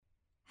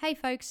Hey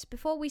folks,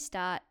 before we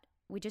start,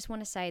 we just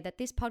want to say that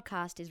this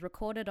podcast is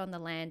recorded on the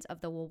lands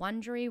of the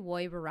Wurundjeri,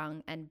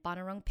 Woiwurrung and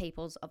Bunurong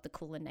peoples of the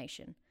Kulin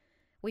Nation.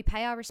 We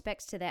pay our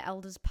respects to their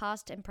elders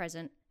past and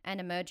present and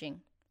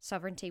emerging.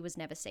 Sovereignty was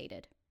never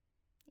ceded.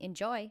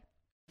 Enjoy!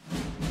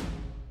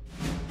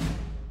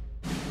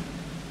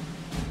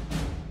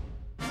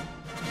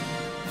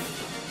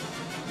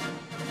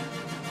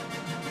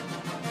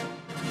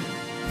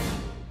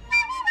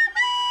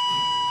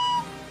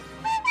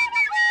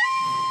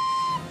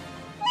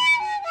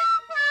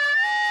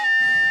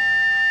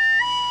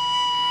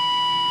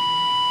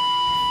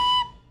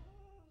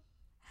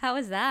 How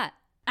was that?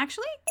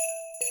 Actually,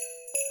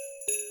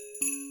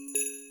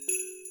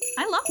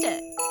 I loved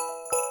it.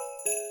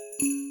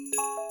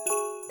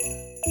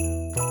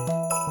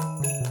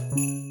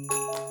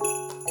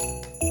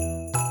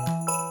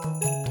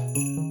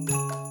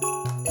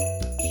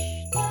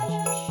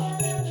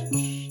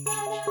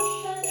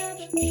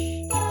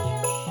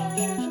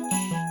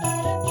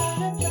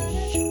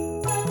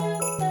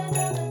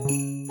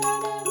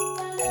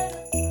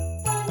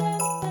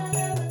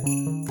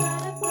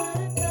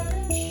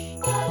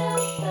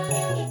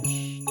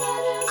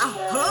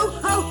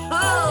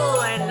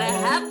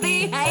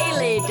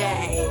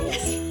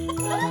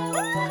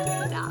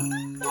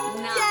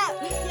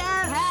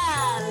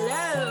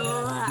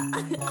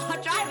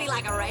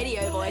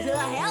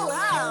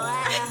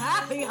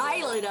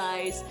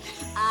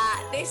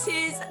 This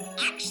is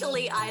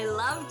actually, I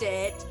loved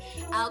it.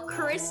 Our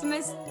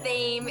Christmas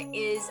theme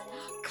is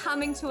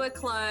coming to a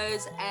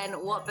close, and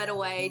what better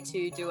way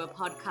to do a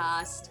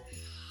podcast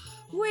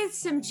with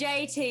some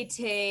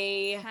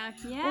JTT, Heck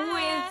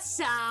yeah. with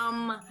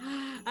some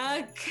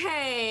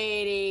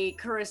Katie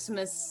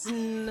Christmas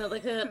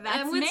Snicket,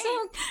 and with me.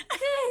 some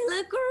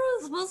Kayla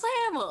Christmas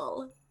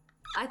Hamill.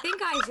 I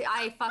think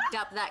I fucked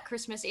up that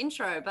Christmas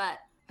intro, but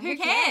who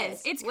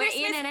cares? It's We're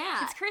Christmas, in and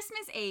out. It's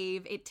Christmas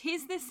Eve. It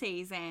is the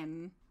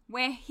season.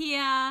 We're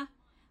here.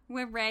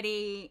 We're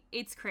ready.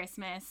 It's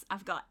Christmas.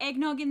 I've got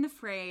eggnog in the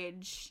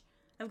fridge.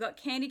 I've got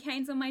candy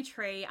canes on my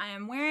tree. I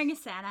am wearing a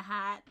Santa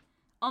hat.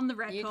 On the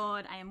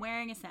record, I am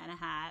wearing a Santa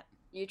hat.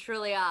 You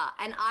truly are.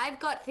 And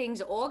I've got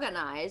things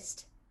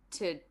organized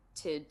to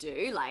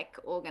do, like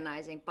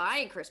organizing,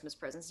 buying Christmas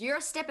presents. You're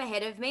a step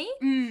ahead of me.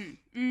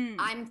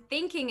 I'm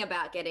thinking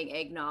about getting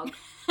eggnog,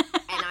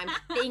 and I'm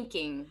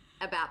thinking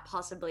about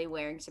possibly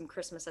wearing some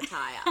Christmas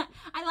attire.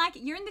 I like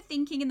it. You're in the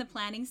thinking and the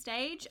planning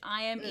stage.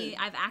 I am.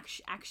 I've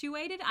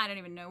actuated. I don't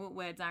even know what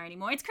words are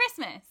anymore. It's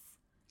Christmas.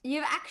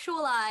 You've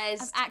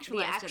actualized, I've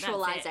actualized the it, that's it.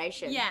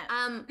 actualization.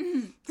 Yeah.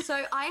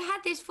 So I had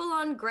this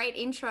full-on great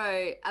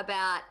intro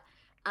about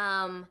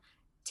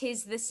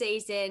 'tis the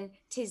season,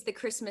 'tis the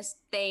Christmas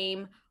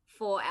theme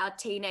for our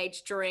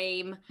teenage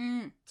dream.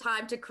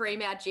 Time to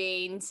cream our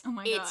jeans. Oh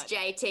my it's God.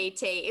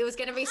 JTT. It was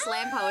going to be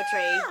slam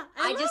poetry.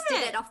 I just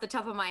did it off the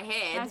top of my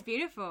head. That's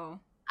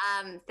beautiful.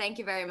 Thank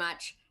you very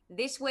much.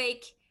 This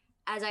week,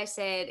 as I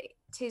said,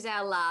 'tis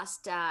our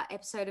last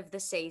episode of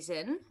the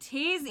season.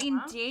 Tis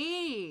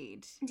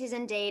indeed. It is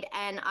indeed,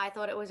 and I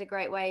thought it was a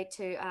great way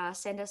to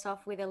send us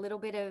off with a little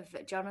bit of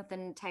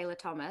Jonathan Taylor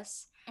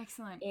Thomas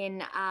Excellent.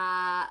 in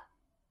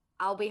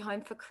I'll Be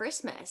Home for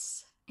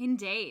Christmas.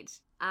 Indeed.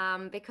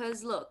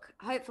 Because look,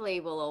 hopefully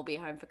we'll all be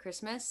home for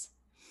Christmas.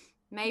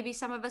 Maybe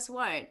some of us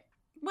won't.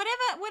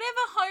 Whatever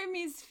home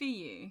is for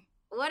you.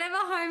 Whatever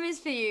home is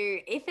for you,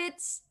 if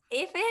it's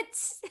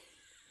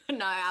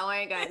no, I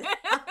won't go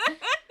there.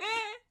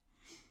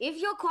 If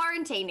you're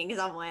quarantining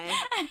somewhere,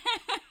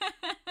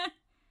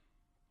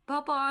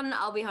 pop on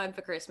I'll Be Home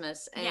for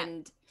Christmas,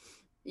 and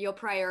your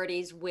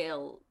priorities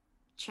will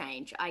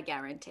change, I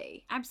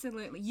guarantee.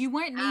 Absolutely. You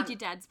won't need your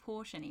dad's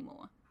Porsche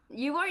anymore.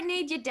 You won't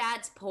need your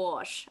dad's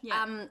Porsche.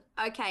 Yeah.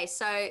 Okay,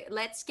 so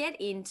let's get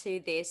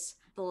into this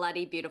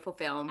bloody beautiful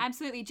film.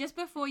 Absolutely. Just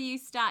before you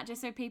start,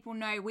 just so people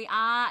know, we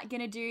are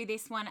going to do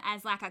this one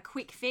as like a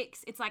quick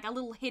fix. It's like a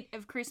little hit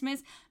of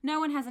Christmas.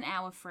 No one has an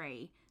hour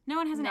free. No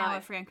one has an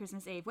hour free on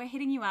Christmas Eve. We're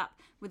hitting you up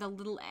with a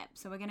little app.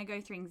 So we're going to go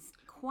through things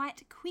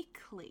quite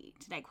quickly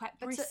today, quite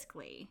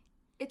briskly.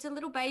 It's a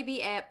little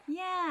baby app.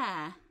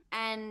 Yeah.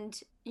 And,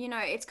 you know,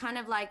 it's kind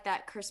of like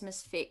that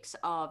Christmas fix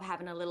of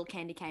having a little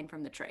candy cane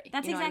from the tree.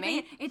 That's you know exactly what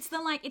I mean?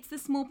 it. It's the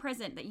small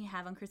present that you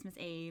have on Christmas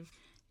Eve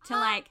to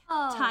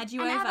tide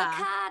you an over.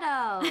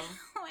 avocado.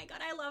 Oh my God,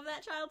 I love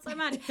that child so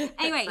much.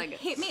 Anyway, So good.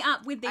 hit me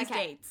up with these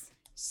dates.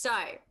 So,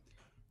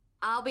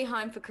 I'll Be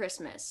Home for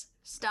Christmas,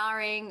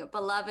 starring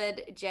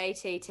beloved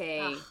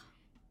JTT,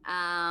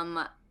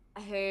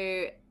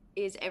 who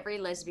is every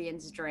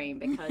lesbian's dream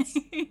because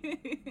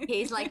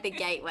he's like the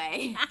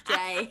gateway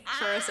gay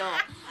for us all.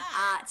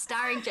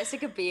 Starring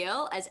Jessica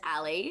Biel as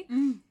Ali,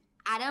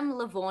 Adam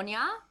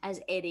Livornia as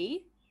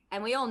Eddie,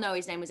 and we all know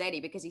his name was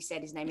Eddie because he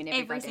said his name in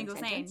every single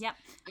sentence. scene.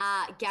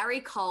 Yep. Gary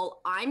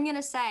Cole, I'm going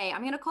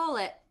to call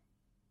it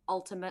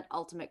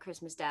ultimate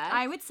Christmas dad.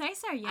 I would say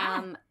so,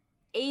 yeah.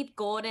 Eve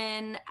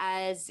Gordon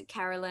as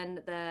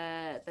Carolyn,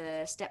 the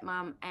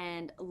stepmom,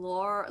 and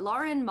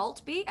Lauren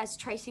Maltby as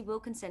Tracy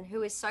Wilkinson,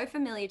 who is so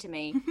familiar to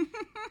me.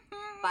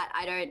 but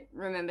I don't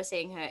remember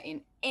seeing her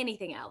in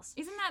anything else.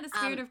 Isn't that the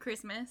spirit of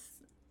Christmas?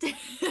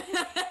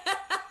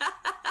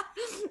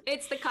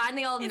 It's the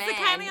kindly old man. It's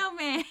the kindly old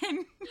man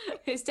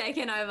who's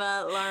taken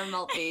over Lauren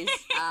Maltby's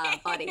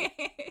body.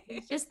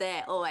 He's just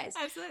there always.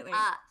 Absolutely.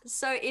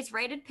 So it's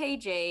rated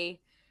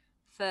PG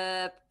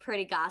for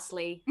pretty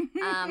ghastly.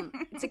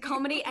 It's a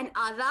comedy and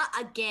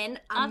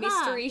a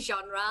mystery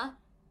genre.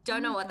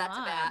 Don't know what that's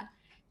about.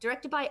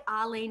 Directed by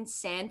Arlene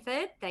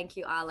Sanford. Thank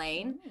you,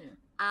 Arlene.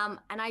 And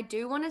I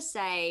do want to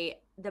say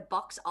the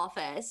box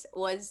office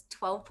was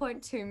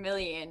 12.2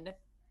 million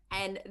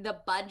and the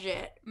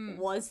budget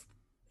was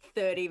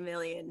 30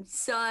 million.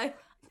 So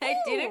they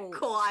didn't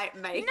quite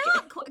make it.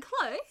 Not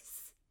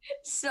close.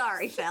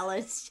 Sorry,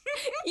 fellas.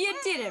 You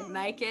didn't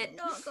make it.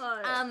 Not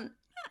close.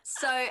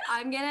 So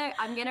I'm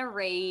gonna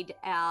read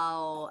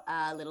our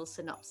little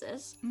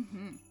synopsis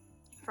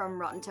from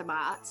Rotten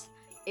Tomatoes.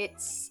 It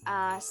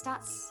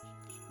starts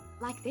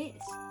like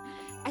this.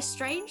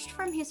 Estranged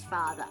from his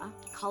father,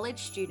 college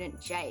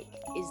student Jake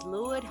is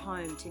lured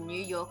home to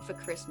New York for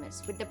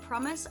Christmas with the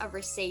promise of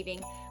receiving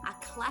a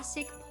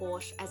classic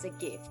Porsche as a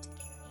gift.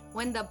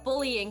 When the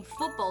bullying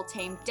football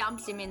team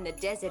dumps him in the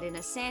desert in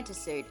a Santa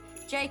suit,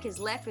 Jake is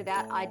left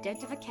without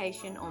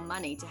identification or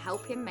money to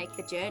help him make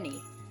the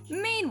journey.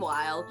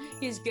 Meanwhile,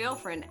 his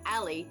girlfriend,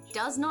 Allie,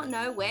 does not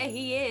know where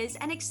he is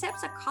and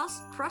accepts a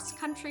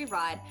cross-country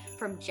ride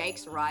from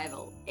Jake's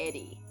rival,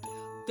 Eddie.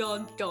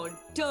 Dun, dun,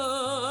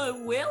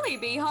 dun! Will he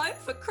be home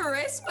for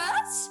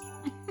Christmas?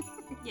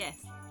 Yes.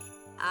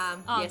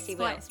 Yes, he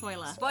will.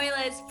 Spoiler,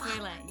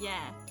 yeah.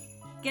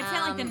 Gets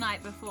there like the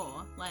night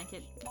before. Like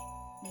it,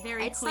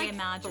 very it's clear like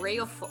margins. 3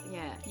 or 4,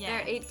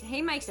 yeah.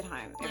 He makes it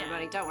home,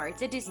 everybody. Yeah. Don't worry,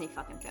 it's a Disney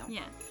fucking film.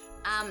 Yeah.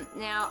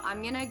 Now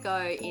I'm gonna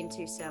go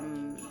into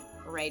some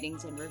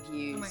ratings and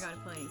reviews. Oh my god,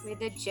 please. Where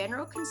the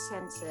general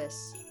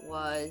consensus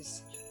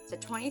was it's a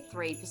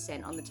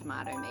 23% on the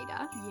tomato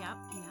meter, Yep.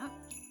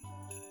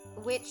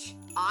 which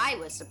I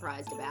was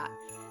surprised about.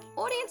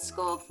 Audience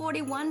score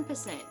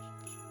 41%.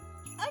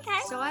 Okay.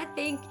 So I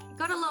think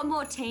got a lot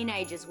more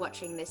teenagers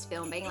watching this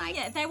film being like,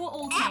 yeah, they were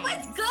all that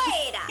teens. was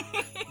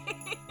good!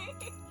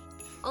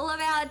 All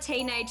of our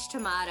teenage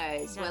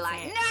tomatoes were That's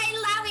like, it. no, I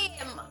love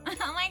him!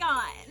 Oh my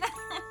god.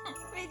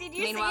 Wait, did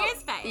you Meanwhile, see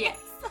his face? yeah,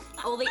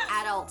 all the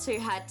adults who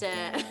had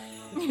to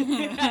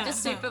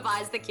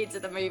supervise the kids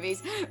at the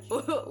movies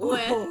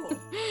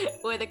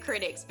were the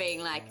critics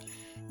being like,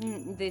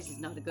 this is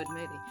not a good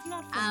movie.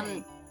 Not for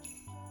me.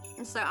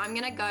 So I'm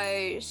gonna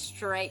go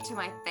straight to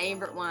my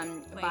favorite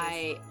one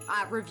by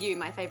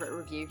my favorite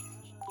review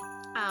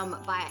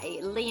by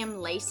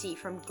Liam Lacey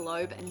from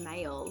Globe and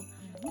Mail.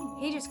 Ooh.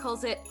 He just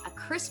calls it a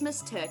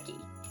Christmas turkey.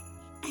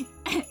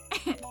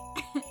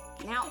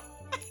 Now,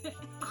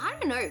 I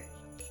don't know.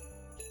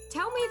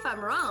 Tell me if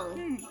I'm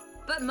wrong,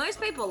 but most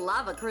people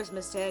love a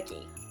Christmas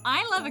turkey.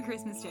 I love a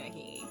Christmas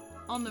turkey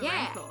on the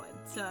record,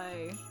 so...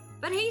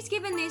 But he's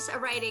given this a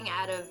rating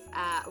out of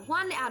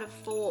 1 out of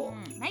 4.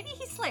 Maybe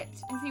he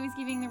slipped as he was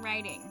giving the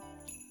rating.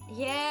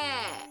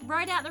 Yeah.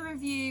 Wrote out the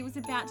review, was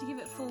about to give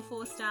it full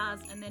 4 stars,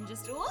 and then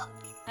just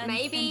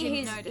Maybe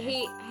he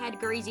had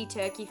greasy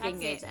turkey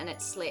fingers and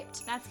it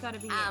slipped. That's got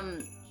to be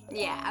it.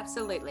 Yeah,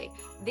 absolutely.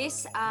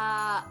 This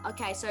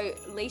okay, so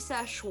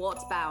Lisa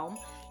Schwartzbaum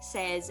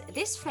says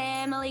this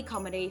family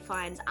comedy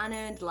finds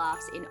unearned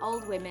laughs in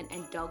old women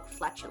and dog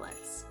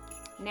flatulence.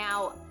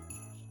 Now,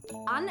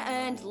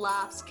 unearned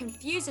laughs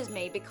confuses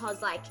me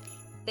because like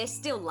they're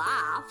still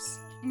laughs.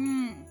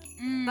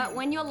 But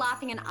when you're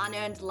laughing an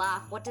unearned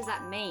laugh, what does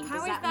that mean? How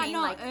does is that that mean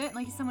not like earned?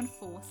 Like is someone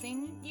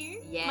forcing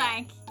you? Yeah.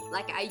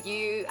 Like are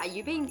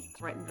you being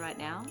threatened right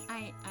now?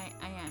 I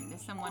am.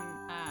 There's someone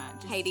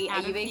just Katie, out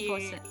are you of being view.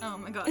 forced? Oh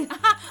my god.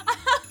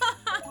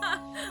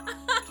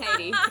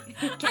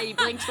 Katie,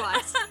 blink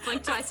twice.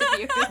 Blink twice if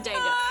you're in danger.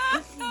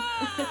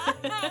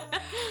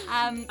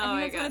 I think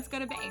that's what it's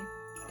gotta be.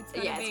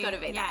 It's gotta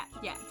be that.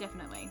 Yeah,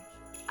 definitely.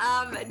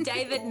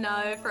 David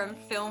No from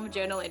Film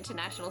Journal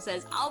International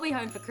says, I'll be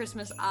home for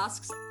Christmas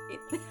asks...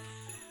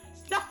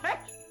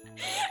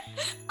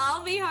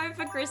 I'll be home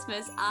for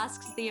Christmas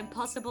asks the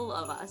impossible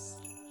of us.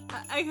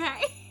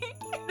 Okay.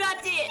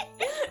 That's it.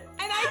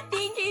 And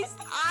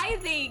I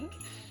think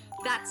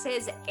that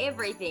says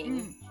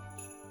everything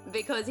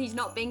because he's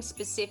not being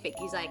specific.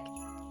 He's like,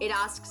 it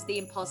asks the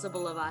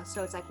impossible of us.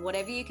 So it's like,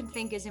 whatever you can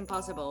think is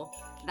impossible,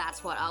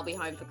 that's what I'll be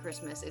home for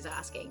Christmas is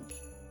asking.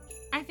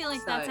 I feel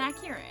like that's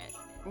accurate.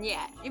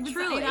 Yeah,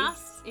 truly.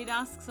 It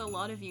asks a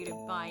lot of you to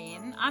buy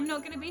in. I'm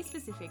not going to be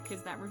specific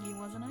because that review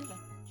wasn't over.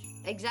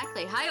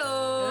 Exactly.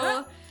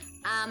 Hi-oh!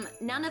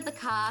 None of the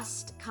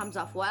cast comes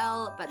off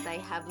well, but they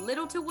have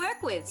little to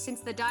work with since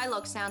the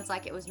dialogue sounds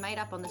like it was made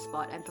up on the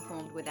spot and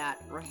performed without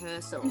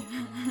rehearsal.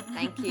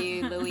 Thank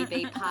you, Louis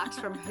B. Parks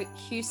from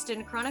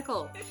Houston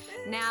Chronicle.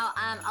 Now,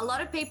 a lot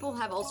of people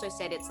have also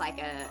said it's like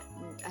a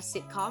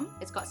sitcom.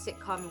 It's got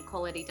sitcom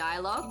quality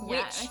dialogue,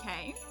 which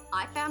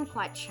I found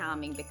quite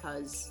charming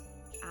because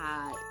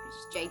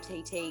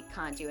JTT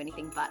can't do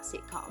anything but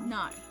sitcom.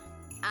 No.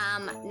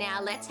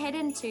 Now let's head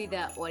into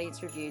the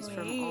audience reviews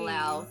from all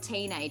our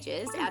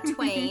teenagers, our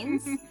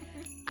tweens.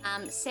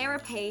 Sarah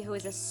P, who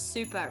is a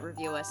super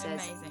reviewer,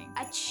 says, Amazing.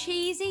 a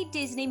cheesy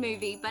Disney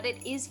movie, but it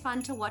is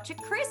fun to watch at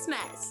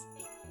Christmas.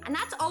 And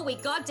that's all we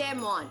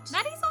goddamn want.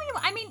 That is all you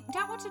want. I mean,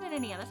 don't watch it at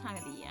any other time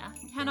of the year.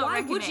 Cannot Why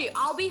recommend. would you?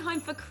 I'll be home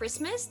for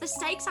Christmas. The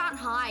stakes aren't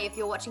high if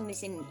you're watching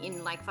this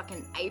in like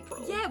fucking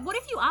April. Yeah, what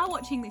if you are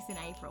watching this in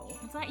April?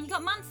 It's like, you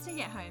got months to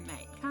get home,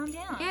 mate. Calm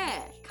down.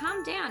 Yeah,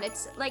 calm down.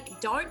 It's like,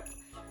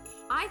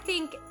 I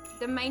think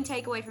the main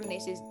takeaway from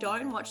this is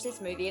don't watch this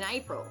movie in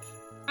April.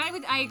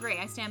 I agree.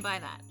 I stand by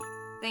that.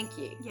 Thank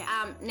you.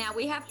 Yeah. Now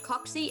we have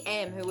Coxie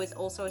M, who is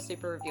also a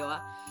super reviewer.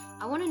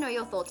 I want to know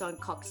your thoughts on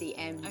Coxie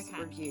M's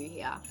review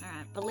here. All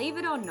right. Believe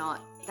it or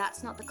not,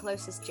 that's not the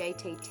closest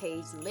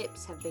JTT's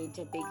lips have been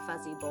to Big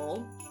Fuzzy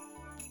Ball.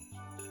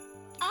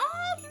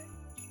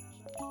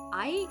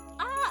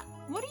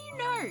 What do you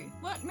know?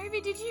 What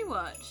movie did you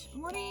watch?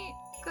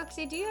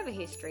 Coxie, do you have a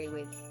history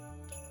with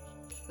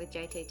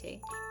JTT?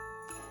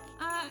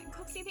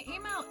 Coxie, the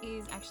email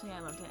is actually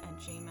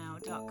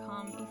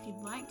ilovedit@gmail.com if you'd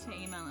like to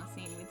email us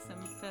in with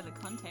some further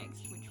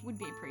context, which would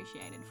be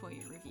appreciated for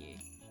your review.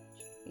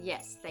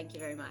 Yes, thank you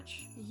very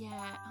much. Yeah,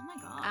 oh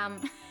my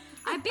god.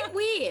 A bit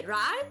weird,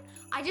 right?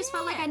 I just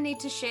felt like I need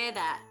to share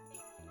that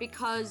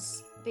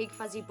because Big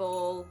Fuzzy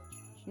Ball,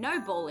 no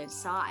ball in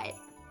sight.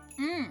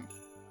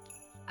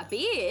 A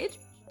beard?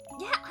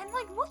 Yeah, I'm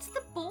like, what's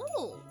the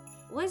ball?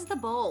 Where's the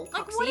ball,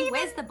 Like, Coxie? what even-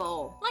 Where's the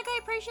ball? Like, I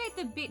appreciate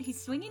the bit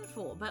he's swinging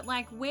for, but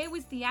like, where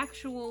was the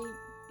actual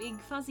big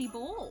fuzzy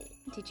ball?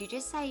 Did you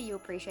just say you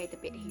appreciate the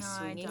bit he's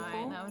swinging No, I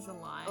don't. for? That was a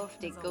lie. Oofty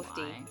That was a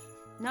goofty. lie.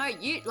 No,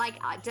 you like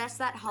just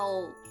that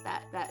whole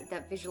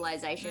that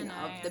visualization No,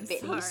 of the I'm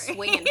bit sorry. he's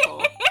swinging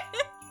for.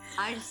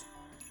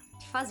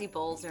 Fuzzy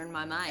balls are in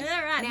my mind.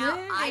 All right, Now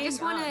moving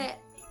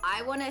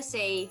I want to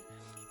see.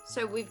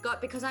 So we've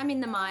got, because I'm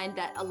in the mind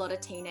that a lot of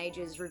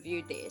teenagers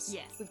reviewed this.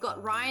 Yes. We've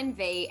got Ryan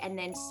V and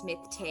then Smith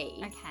T.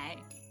 Okay.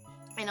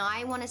 And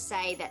I want to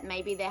say that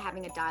maybe they're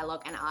having a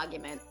dialogue and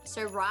argument.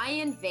 So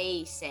Ryan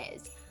V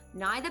says,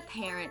 neither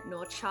parent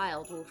nor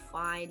child will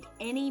find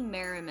any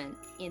merriment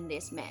in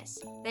this mess.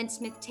 Then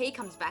Smith T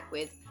comes back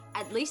with,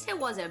 at least it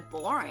wasn't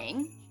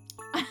boring.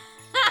 So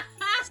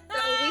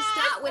we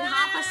start with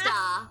half a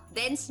star.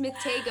 Then Smith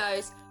T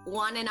goes,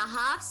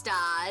 1.5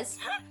 stars.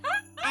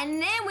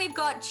 And then we've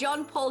got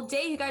John Paul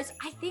D who goes,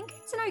 I think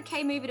it's an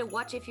okay movie to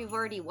watch if you've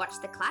already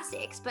watched the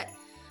classics, but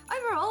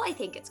overall I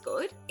think it's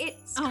good.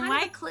 It's kind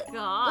of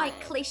like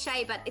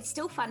cliche, but it's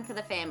still fun for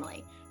the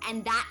family.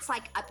 And that's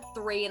like a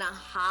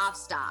 3.5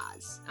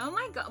 stars. Oh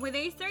my god, were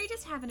these three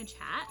just having a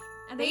chat?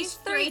 Are These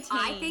three three,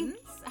 I think,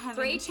 having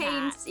three a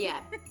chat? teams, yeah.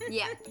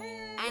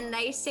 And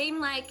they seem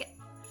like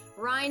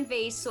Ryan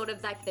V's sort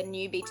of like the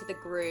newbie to the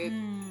group.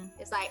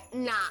 It's like,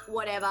 nah,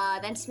 whatever.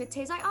 Then Smith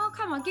T's like, oh,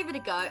 come on, give it a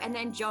go. And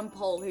then John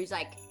Paul, who's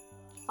like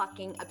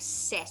fucking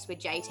obsessed with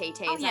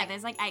JTT. Oh is yeah, like,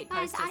 there's like 8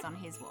 guys, posters on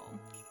his wall.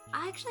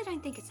 I actually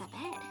don't think it's that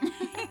bad.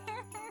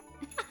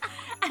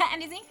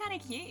 And isn't he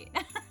kind of cute?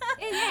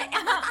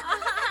 Yeah.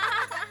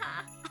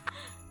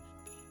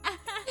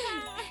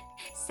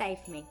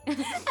 Save me.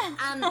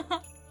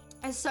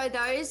 So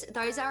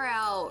those are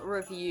our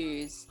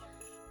reviews.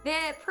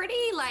 They're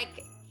pretty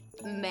like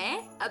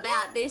meh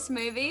about this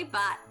movie,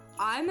 but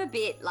I'm a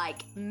bit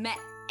like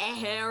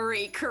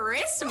Merry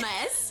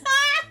Christmas.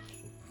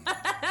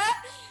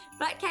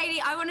 But Katie,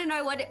 I want to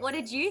know what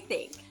did you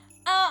think?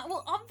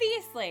 Well,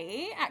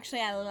 obviously,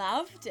 actually, I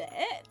loved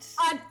it.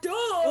 I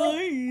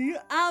do.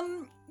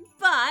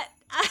 But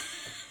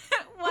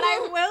what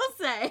I will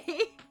say,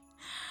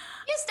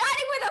 You're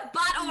starting with a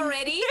but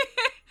already.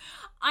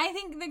 I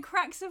think the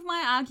crux of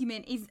my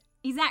argument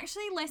is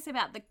actually less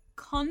about the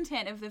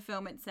content of the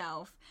film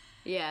itself,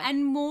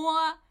 and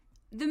more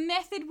the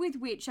method with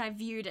which I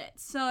viewed it.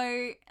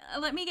 So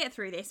let me get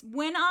through this.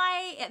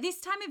 At this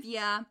time of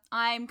year,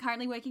 I'm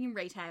currently working in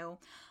retail.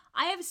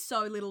 I have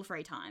so little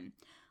free time.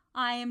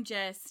 I am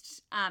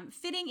just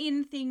fitting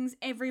in things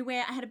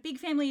everywhere. I had a big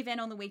family event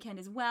on the weekend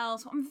as well,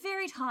 so I'm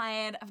very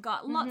tired. I've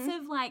got lots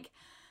of like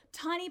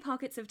tiny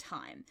pockets of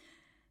time.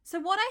 So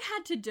what I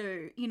had to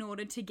do in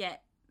order to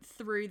get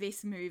through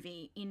this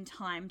movie in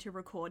time to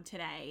record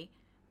today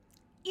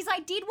is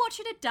I did watch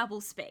it at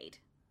double speed.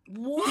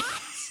 What?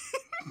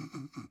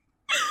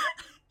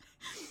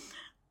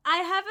 I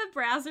have a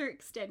browser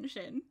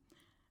extension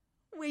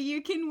where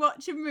you can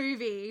watch a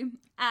movie.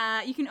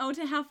 You can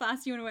alter how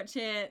fast you want to watch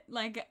it,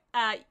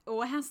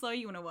 or how slow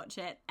you want to watch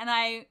it. And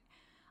I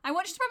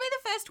watched probably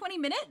the first 20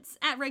 minutes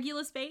at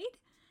regular speed,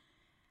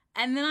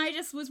 and then I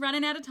just was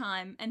running out of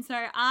time. And so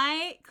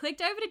I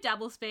clicked over to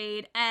double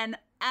speed, and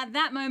at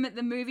that moment,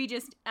 the movie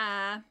just,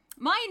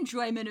 my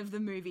enjoyment of the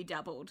movie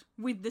doubled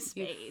with the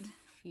speed.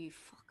 You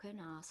fucking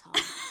asshole.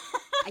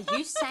 Are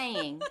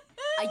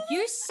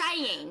you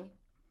saying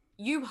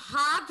you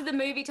halved the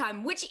movie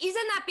time, which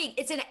isn't that big?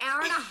 It's an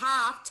hour and a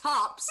half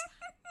tops,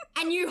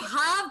 and you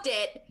halved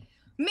it.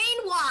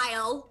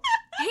 Meanwhile,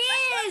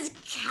 here's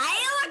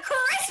Kayla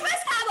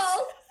Christmas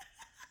Hamill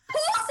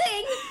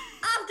pausing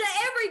after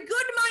every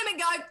good moment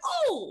going,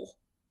 oh,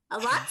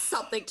 that's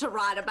something to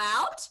write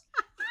about.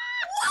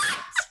 What?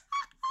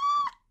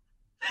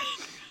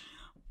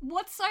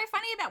 What's so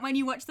funny about when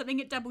you watch something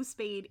at double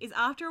speed is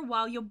after a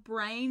while your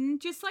brain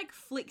just like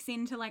flicks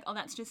into like, oh,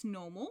 that's just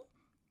normal.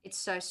 It's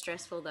so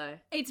stressful though.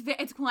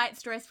 It's quite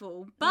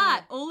stressful,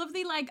 but all of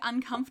the like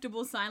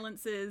uncomfortable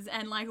silences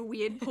and like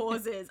weird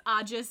pauses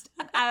are just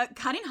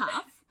cut in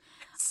half.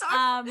 So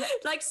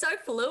so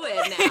fluid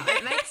now.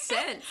 It makes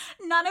sense.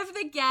 None of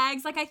the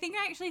gags, like I think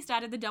I actually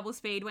started the double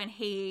speed when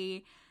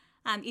he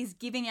is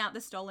giving out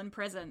the stolen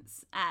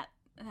presents at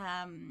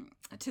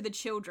to the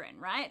children,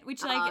 right?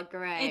 Which like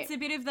great. It's a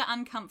bit of the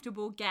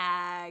uncomfortable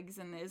gags,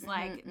 and there's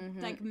like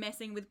like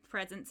messing with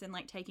presents and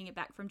like taking it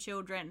back from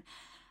children,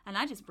 and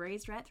I just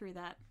breezed right through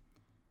that.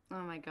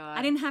 Oh my God.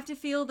 I didn't have to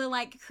feel the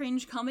like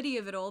cringe comedy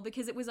of it all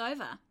because it was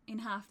over in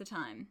half the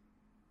time.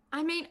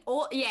 I mean,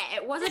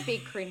 it was a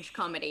big cringe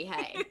comedy,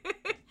 hey.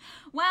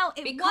 Well,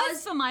 it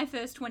was for my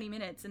first 20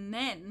 minutes, and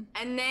then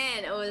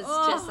it was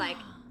just like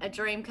a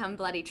dream come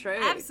bloody true.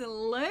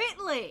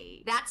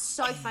 Absolutely. That's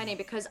so funny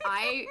because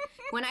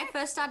when I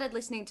first started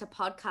listening to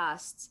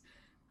podcasts,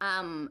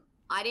 I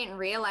didn't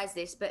realize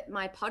this, but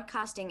my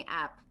podcasting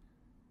app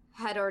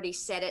had already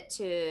set it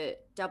to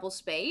double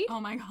speed. Oh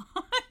my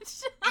God.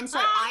 And so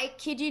I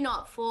kid you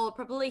not, for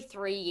probably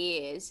 3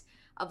 years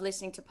of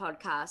listening to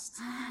podcasts,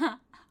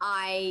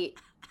 I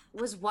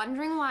was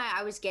wondering why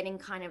I was getting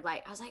kind of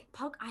like, I was like,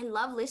 I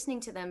love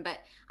listening to them, but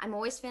I'm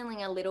always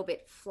feeling a little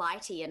bit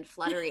flighty and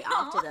fluttery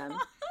after them.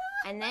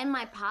 And then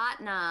my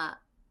partner,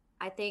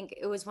 I think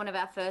it was one of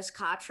our first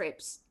car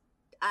trips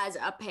as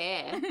a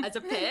pair,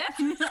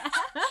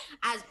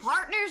 as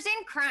partners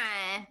in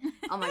crime.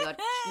 Oh my God,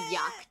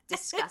 yuck,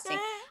 disgusting.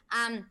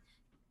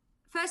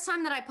 First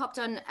time that I popped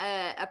on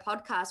a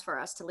podcast for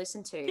us to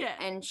listen to,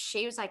 and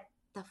she was like,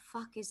 the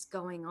fuck is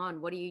going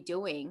on? What are you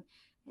doing?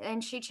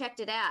 And she checked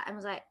it out and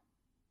was like,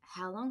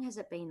 how long has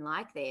it been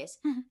like this?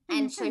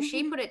 And so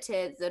she put it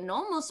to the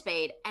normal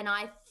speed, and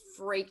I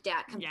freaked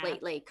out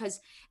completely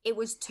because it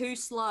was too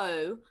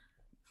slow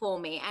for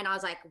me. And I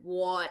was like,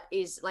 what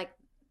is, like,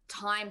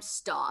 time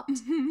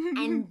stopped.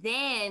 And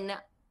then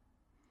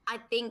I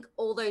think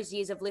all those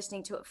years of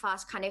listening to it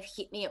fast kind of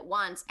hit me at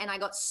once, and I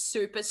got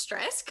super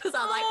stressed because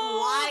I'm like,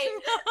 why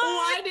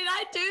did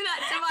I do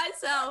that to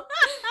myself?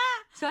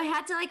 So I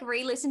had to like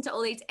re-listen to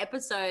all these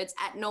episodes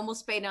at normal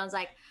speed, and I was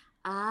like,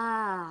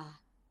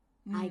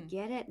 I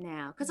get it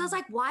now. Because I was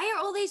like, why are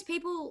all these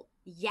people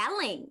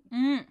yelling?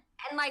 And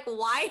like,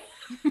 why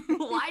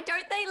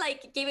don't they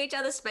like give each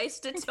other space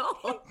to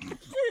talk?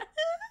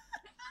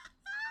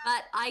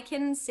 But I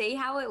can see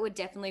how it would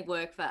definitely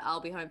work for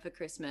I'll Be Home for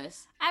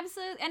Christmas.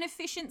 Absolutely. And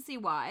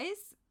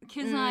efficiency-wise,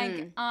 because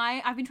like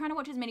I've been trying to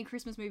watch as many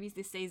Christmas movies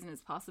this season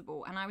as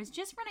possible, and I was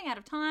just running out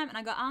of time, and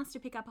I got asked to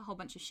pick up a whole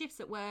bunch of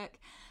shifts at work,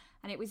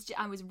 and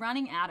I was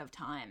running out of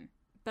time.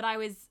 But I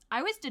was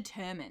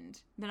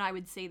determined that I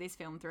would see this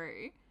film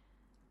through.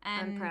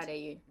 And I'm proud of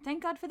you.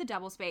 Thank God for the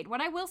double speed.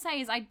 What I will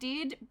say is I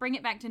did bring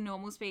it back to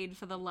normal speed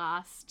for the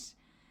last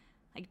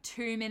like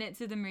 2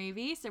 minutes of the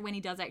movie, so when he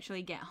does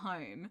actually get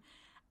home.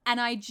 And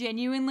I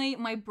genuinely,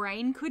 my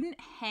brain couldn't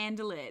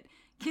handle it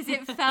because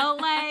it felt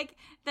like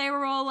they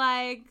were all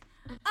like,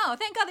 oh,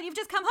 thank God that you've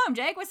just come home,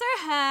 Jake. We're so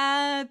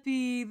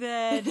happy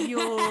that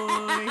you're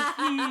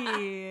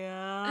here.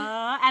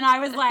 And I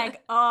was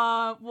like,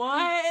 oh,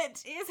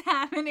 what is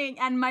happening?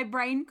 And my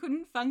brain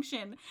couldn't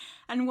function.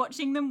 And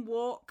watching them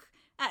walk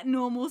at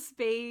normal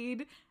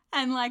speed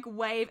and like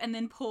wave and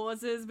then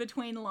pauses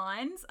between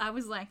lines, I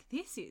was like,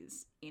 this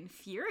is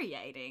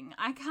infuriating.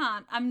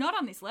 I'm not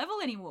on this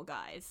level anymore,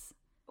 guys.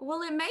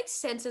 Well, it makes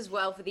sense as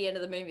well for the end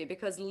of the movie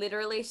because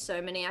literally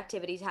so many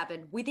activities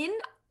happen within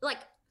like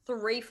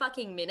 3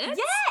 fucking minutes.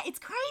 Yeah, it's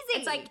crazy.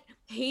 It's like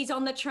he's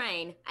on the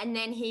train and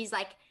then he's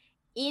like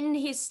in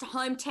his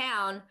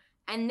hometown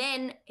and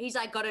then he's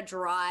like got to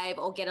drive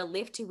or get a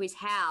lift to his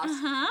house.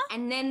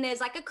 And then there's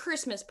like a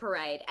Christmas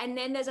parade and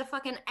then there's a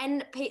fucking,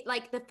 and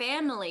like the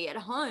family at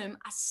home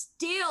are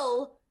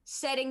still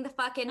setting the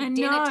fucking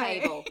dinner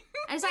table.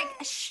 And it's like,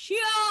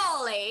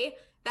 surely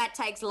that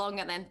takes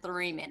longer than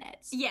 3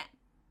 minutes. Yeah.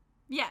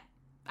 Yeah.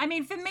 I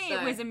mean, for me,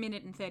 it was 1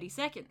 minute and 30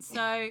 seconds.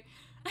 So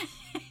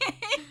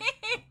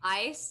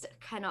I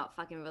cannot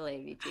fucking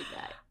believe you did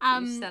that.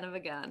 You son of a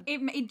gun.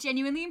 It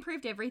genuinely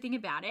improved everything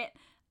about it.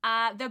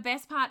 The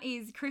best part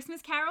is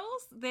Christmas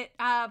carols that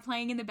are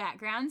playing in the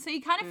background. So you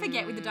kind of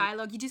forget with the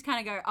dialogue. You just kind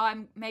of go,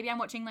 oh, maybe I'm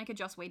watching like a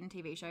Joss Whedon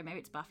TV show. Maybe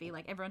it's Buffy.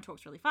 Like everyone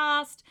talks really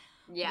fast.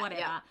 Yeah.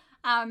 Whatever.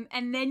 Yeah.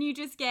 And then you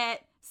just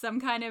get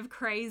some kind of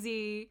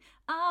crazy,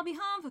 I'll be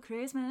home for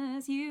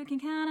Christmas, you can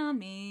count on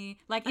me,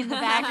 like in the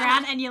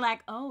background. And you're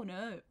like, oh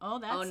no. Oh,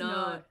 that's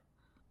not.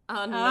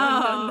 Oh,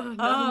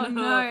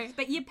 no.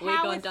 But you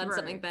power through. We've done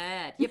something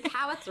bad. You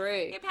power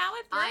through. You power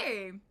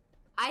through.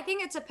 I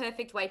think it's a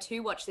perfect way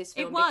to watch this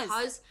film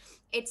because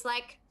it's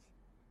like,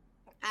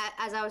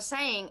 as I was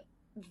saying,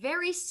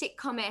 very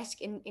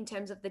sitcom-esque in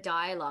terms of the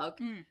dialogue.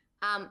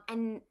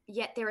 And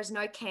yet there is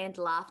no canned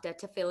laughter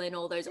to fill in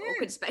all those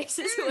awkward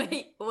spaces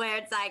where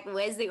it's like,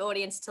 where's the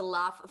audience to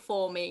laugh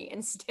for me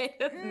instead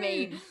of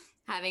me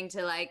having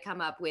to like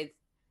come up with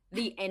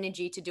the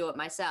energy to do it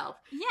myself.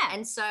 Yeah.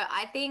 And so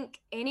I think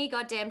any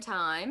goddamn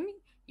time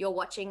you're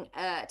watching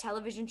a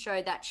television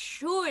show that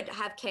should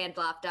have canned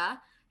laughter,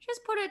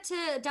 just put it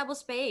to double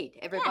speed,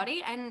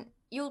 everybody, and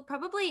you'll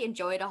probably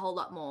enjoy it a whole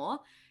lot more.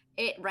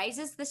 It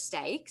raises the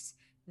stakes.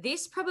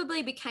 This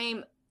probably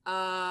became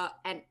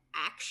an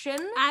action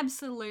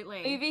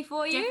Absolutely. movie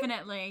for you.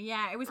 Definitely,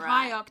 yeah. It was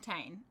Right. high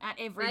octane at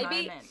every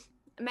moment.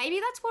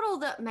 Maybe that's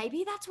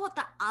what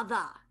the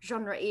other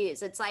genre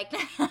is. It's like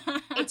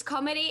it's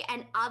comedy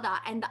and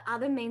the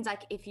other means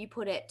like if you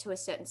put it to a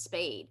certain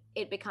speed,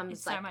 it becomes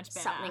It's like so much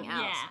better. something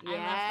else. Yeah, I love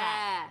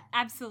that.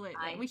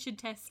 Absolutely. We should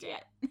test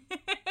it.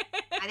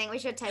 I think we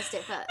should test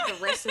it for the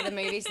rest of the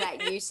movies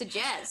that you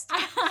suggest.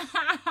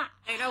 I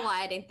don't know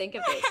why I didn't think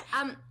of this.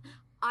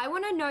 I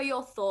want to know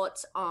your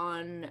thoughts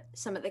on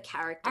some of the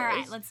characters. All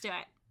right, let's do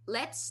it.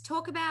 Let's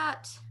talk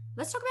about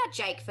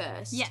Jake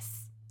first. Yes.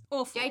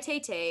 Awful.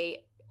 JTT,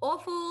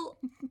 awful.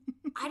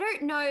 I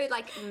don't know,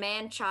 like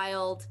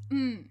man-child.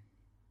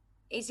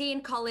 Is he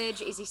in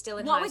college? Is he still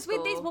in high school?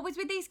 What was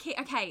with these kids?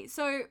 Okay,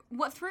 so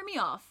what threw me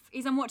off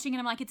is I'm watching and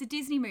I'm like, it's a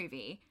Disney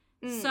movie.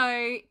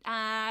 So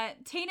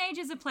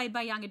teenagers are played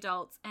by young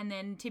adults, and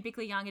then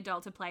typically young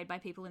adults are played by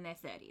people in their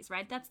 30s,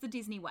 right? That's the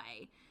Disney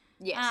way.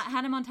 Yes.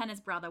 Hannah Montana's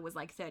brother was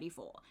like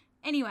 34.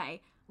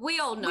 Anyway. We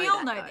all know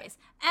this.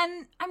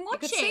 And I'm watching. You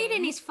could see it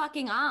in his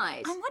fucking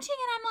eyes. I'm watching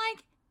and I'm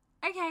like,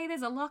 okay,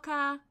 there's a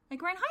locker.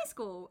 Like, we're in high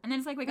school. And then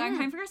it's like, we're going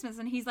home for Christmas.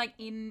 And he's like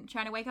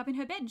trying to wake up in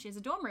her bed. And she has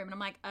a dorm room. And I'm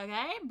like,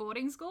 okay,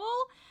 boarding school.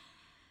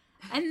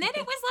 And then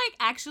it was like,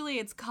 actually,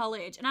 it's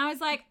college. And I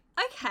was like,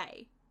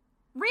 okay,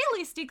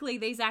 realistically,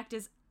 these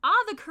actors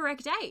are the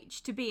correct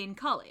age to be in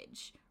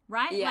college,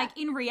 right? Yeah. Like,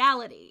 in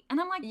reality. And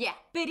I'm like, Yeah.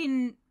 but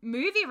in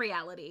movie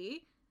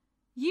reality,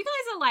 you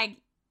guys are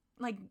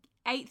like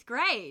 8th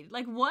grade.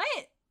 Like, what?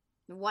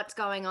 What's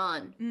going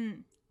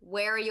on?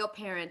 Where are your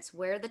parents?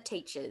 Where are the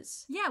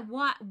teachers? Yeah,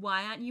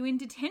 why aren't you in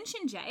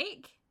detention,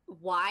 Jake?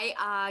 Why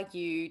are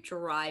you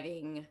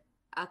driving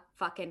a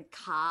fucking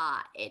car,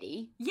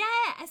 Eddie? Yeah,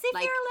 as if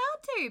Like- you're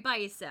allowed to by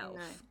yourself.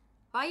 No.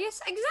 Oh,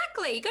 yes,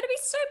 exactly. You got to be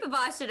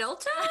supervised at all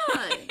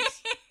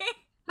times.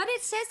 But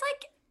it says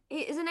like,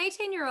 is an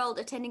 18-year-old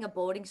attending a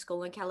boarding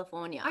school in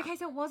California? Okay,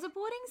 so it was a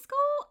boarding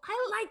school?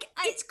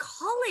 It's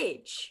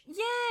college.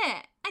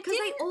 Yeah. Because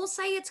they all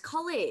say it's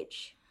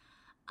college.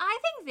 I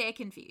think they're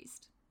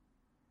confused.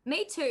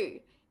 Me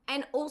too.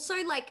 And also,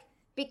 like,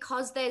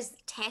 because there's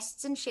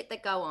tests and shit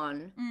that go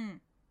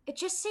on, it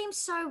just seems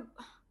so...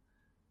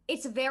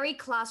 It's very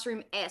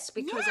classroom-esque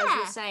because, as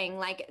you're saying,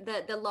 like,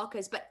 the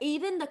lockers, but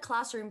even the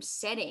classroom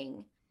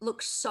setting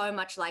looks so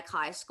much like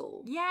high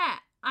school. Yeah,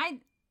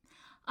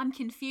 I'm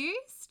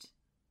confused.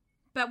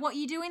 But what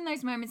you do in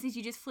those moments is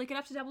you just flick it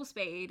up to double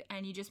speed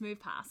and you just move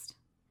past.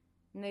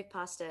 Move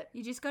past it.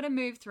 You just got to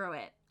move through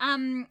it.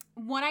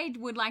 What I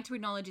would like to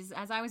acknowledge is,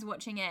 as I was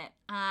watching it,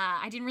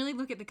 I didn't really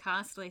look at the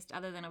cast list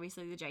other than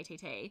obviously the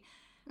JTT,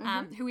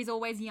 who is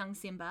always young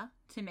Simba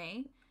to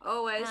me.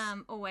 Always.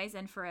 Always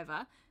and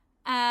forever.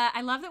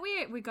 I love that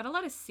we got a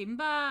lot of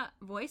Simba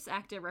voice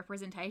actor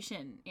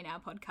representation in our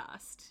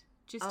podcast,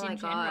 just in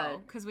general,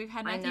 because we've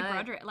had Matthew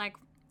Broderick. Like,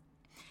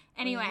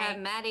 anyway, we have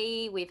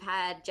Maddie, we've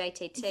had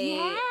JTT.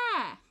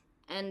 Yeah.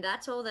 And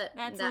that's all that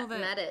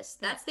matters.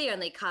 That's the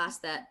only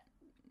cast that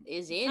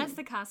is in. That's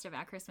the cast of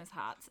our Christmas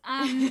hearts.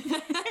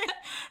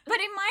 But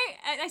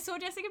I saw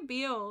Jessica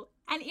Biel,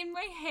 and in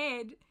my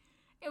head,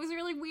 it was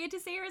really weird to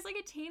see her as like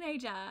a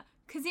teenager,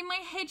 because in my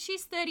head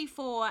she's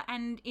 34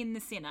 and in The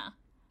Sinner.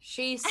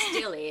 She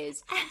still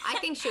is. I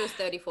think she was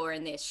 34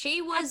 in this.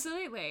 She was.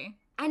 Absolutely.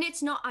 And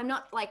I'm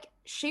not like,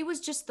 she was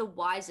just the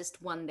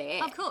wisest one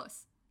there. Of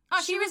course.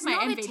 Oh, she was my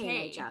not MVP. a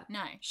teenager.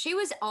 No. She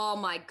was, oh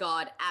my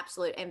God,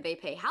 absolute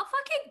MVP. How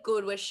fucking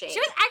good was she? She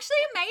was actually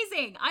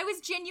amazing. I was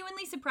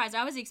genuinely surprised.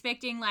 I was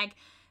expecting, like,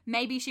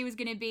 maybe she was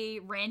going to be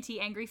ranty,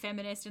 angry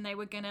feminist and they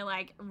were going to,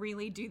 like,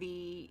 really do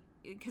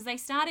because they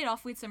started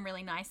off with some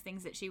really nice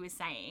things that she was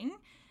saying.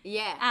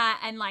 Yeah.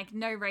 And, like,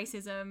 no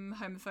racism,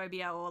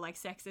 homophobia, or, like,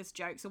 sexist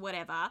jokes or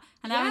whatever.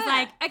 And I was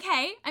like,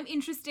 okay, I'm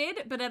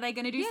interested, but are they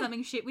going to do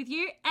something shit with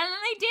you? And then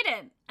they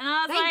didn't. And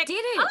I was like,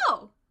 didn't.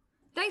 Oh.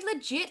 They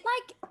legit,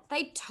 like,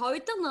 they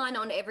towed the line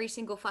on every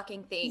single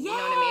fucking thing. Yeah. You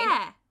know what I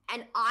mean?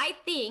 And I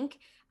think,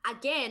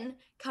 again,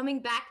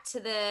 coming back to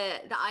the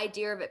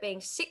idea of it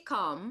being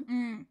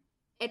sitcom,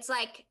 it's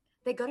like,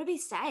 they got to be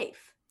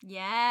safe.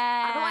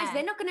 Yeah. Otherwise,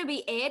 they're not going to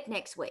be aired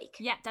next week.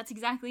 Yeah, that's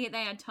exactly it.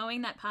 They are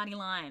towing that party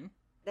line.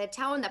 They're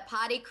towing the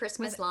party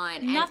Christmas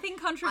line. Nothing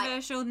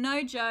controversial,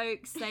 no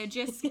jokes. They're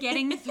just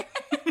getting through.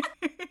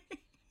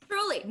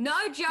 Truly,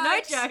 no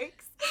jokes. No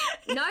jokes.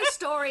 No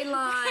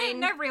storyline.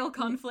 No real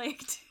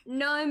conflict.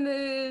 No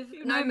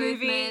movement.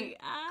 movie.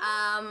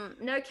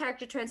 No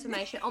character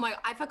transformation. Oh my,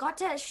 I forgot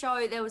to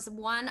show, there was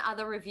one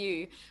other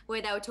review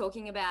where they were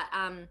talking about,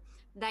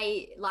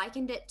 they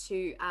likened it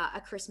to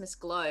a Christmas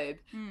globe.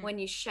 When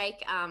you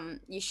shake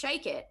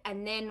it,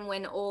 and then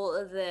when all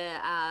of the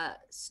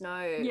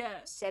snow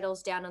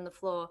settles down on the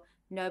floor,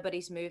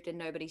 nobody's moved and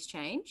nobody's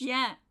changed.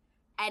 Yeah.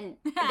 And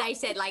they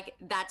said, like,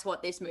 that's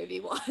what this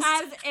movie was.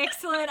 That's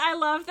excellent. I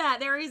love that.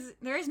 There is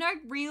no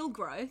real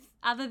growth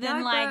other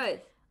than,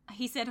 like,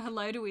 he said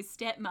hello to his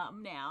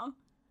stepmom now.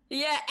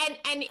 Yeah,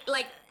 and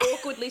like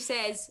awkwardly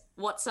says,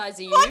 "What size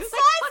are you?" What Like, size?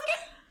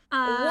 fucking-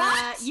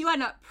 what? You are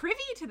not privy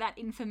to that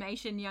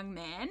information, young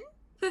man.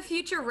 For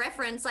future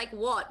reference, like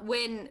what?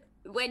 When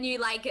you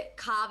like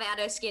carve out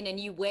her skin and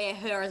you wear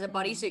her as a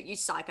bodysuit, you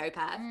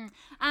psychopath.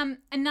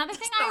 Another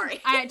thing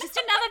Sorry. just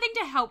another thing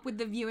to help with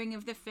the viewing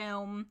of the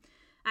film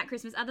at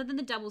Christmas, other than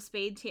the double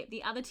speed tip,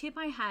 the other tip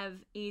I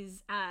have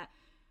is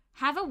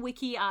have a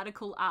wiki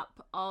article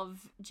up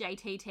of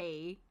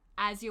JTT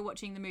as you're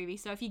watching the movie.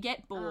 So if you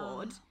get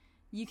bored,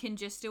 you can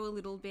just do a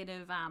little bit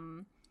of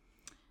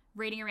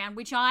reading around,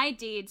 which I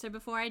did. So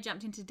before I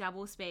jumped into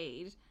double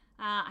speed,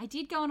 I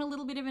did go on a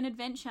little bit of an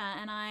adventure,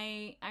 and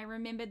I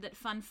remembered that,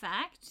 fun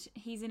fact,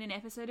 he's in an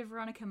episode of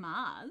Veronica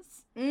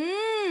Mars.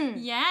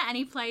 Yeah, and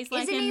he plays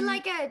like Isn't he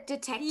like a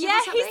detective? yeah,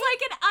 or something? he's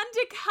like an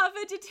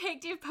undercover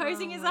detective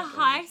posing as a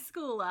high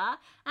schooler.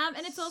 And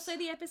it's also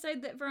the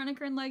episode that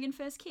Veronica and Logan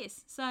first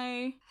kiss. So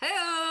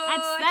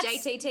Hey-oh,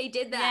 that's- JTT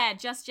did that. yeah,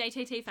 just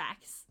JTT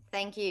facts.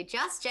 Thank you.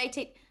 Just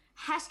JT.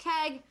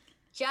 Hashtag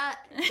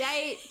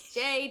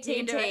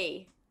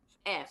JTT.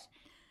 F.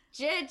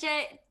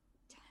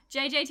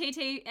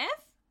 JJTTF?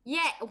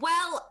 Yeah,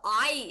 well,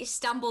 I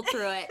stumbled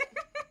through it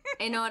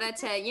in order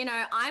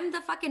to, I'm the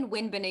fucking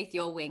wind beneath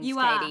your wings, You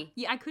Katie. are.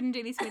 Yeah, I couldn't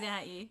do this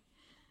without you.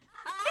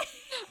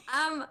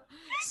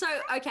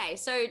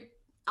 So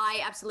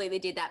I absolutely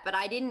did that, but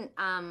I didn't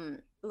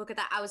look at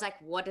that. I was like,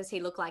 what does he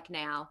look like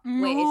now? Where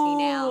is he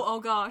now? Oh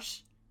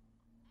gosh.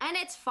 And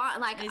it's fine.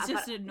 Like, He's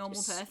just a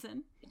normal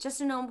person.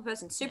 Just a normal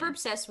person. Super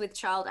obsessed with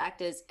child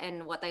actors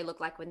and what they look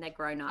like when they're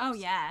grown up. Oh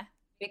yeah.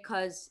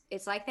 Because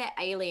it's like they're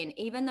alien,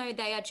 even though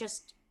they are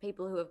just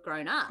people who have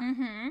grown up.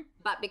 Mm-hmm.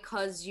 But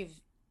because you've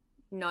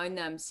known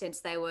them since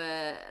they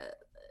were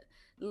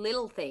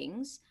little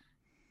things,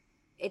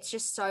 it's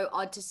just so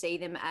odd to see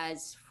them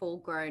as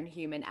full-grown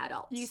human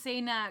adults. You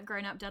seen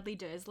grown-up Dudley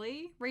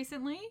Dursley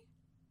recently?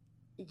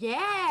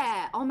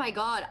 Yeah. Oh my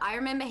God. I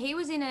remember he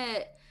was in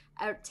a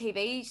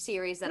TV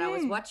series that I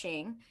was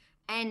watching,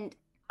 and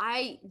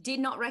I did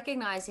not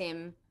recognize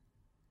him.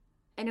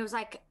 And it was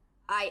like,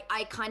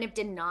 I kind of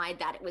denied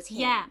that it was him.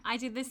 Yeah, I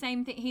did the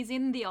same thing. He's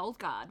in The Old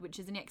Guard, which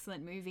is an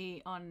excellent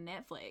movie on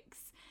Netflix.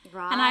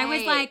 Right. And I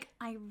was like,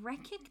 I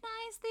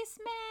recognize this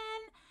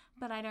man,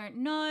 but I don't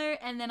know.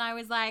 And then I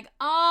was like,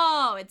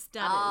 oh, it's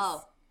Dudders.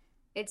 Oh,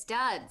 it's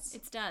Duds.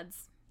 It's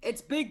Duds.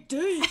 It's Big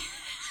D.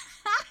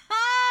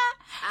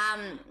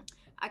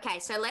 Okay,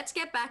 so let's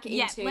get back into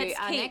let's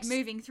our keep next.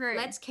 moving through.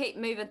 Let's keep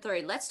moving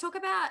through. Let's talk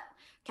about.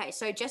 Okay,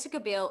 so Jessica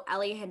Biel,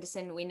 Ali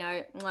Henderson, we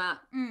know. Mwah,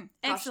 gosh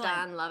excellent.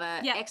 darn, love her.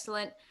 Yep.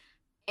 Excellent.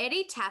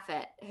 Eddie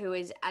Taffet, who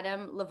is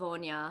Adam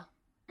Livornia.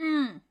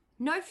 Mm.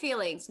 No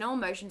feelings, no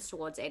emotions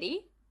towards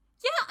Eddie.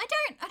 Yeah, I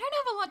don't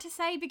have a lot to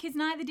say because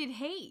neither did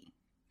he.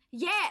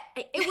 Yeah,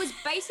 it was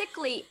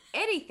basically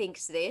Eddie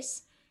thinks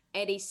this,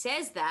 Eddie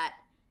says that,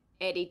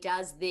 Eddie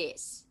does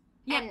this.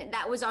 Yep. And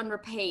that was on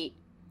repeat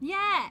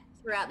Yeah.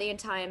 throughout the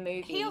entire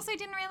movie. He also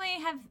didn't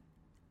really have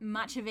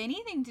much of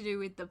anything to do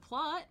with the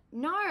plot.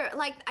 No,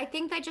 like, I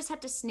think they just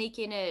had to sneak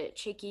in a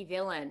cheeky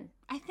villain.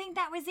 I think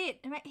that was it.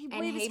 He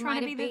And was he trying might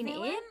to be have the been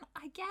villain, it.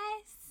 I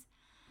guess.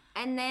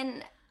 And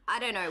then, I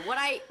don't know, what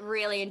I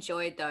really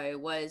enjoyed, though,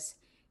 was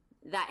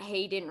that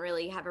he didn't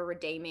really have a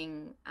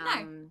redeeming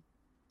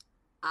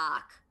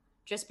arc.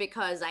 Just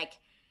because, like,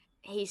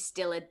 he's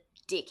still a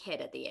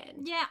dickhead at the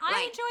end. Yeah, I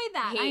Like, enjoyed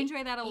that. I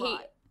enjoyed that a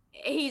lot.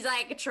 He's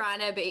like trying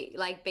to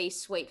be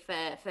sweet for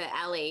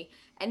Ali,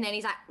 and then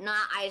he's like, nah,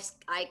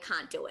 I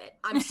can't do it.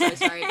 I'm so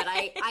sorry, but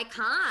I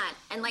can't.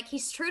 And like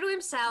he's true to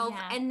himself,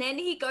 Yeah. and then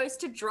he goes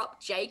to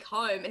drop Jake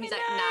home, and he's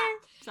like, No. nah,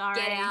 Sorry.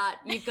 get out,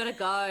 you've got to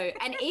go.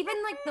 And even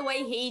like the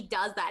way he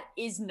does that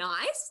is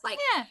nice. Like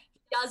Yeah.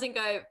 he doesn't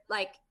go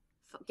like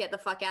get the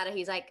fuck out of.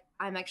 He's like,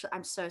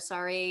 I'm so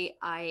sorry.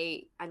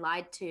 I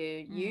lied to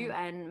you,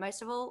 and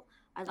most of all,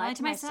 I lied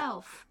to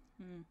myself.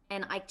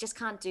 And I just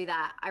can't do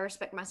that. I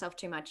respect myself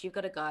too much. You've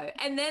got to go.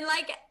 And then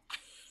like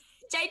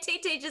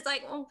JTT just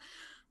like, oh,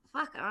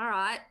 fuck, all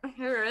right.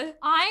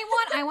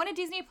 I want a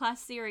Disney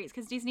Plus series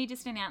because Disney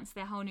just announced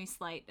their whole new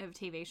slate of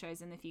TV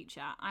shows in the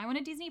future. I want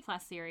a Disney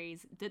Plus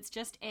series that's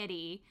just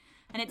Eddie,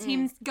 and it's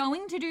him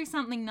going to do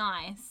something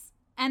nice,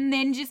 and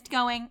then just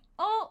going,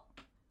 oh,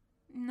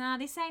 nah,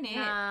 this ain't it.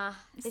 Nah,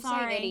 this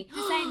Sorry, ain't Eddie.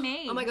 this ain't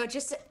me. Oh my God,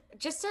 just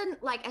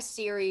like a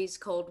series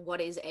called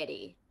What is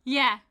Eddie?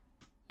 Yeah,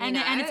 and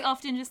know? and it's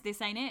often just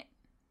this ain't it.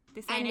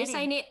 This ain't And this Eddie.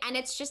 ain't it. And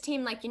it's just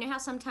him, like, you know how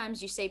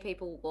sometimes you see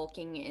people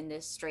walking in the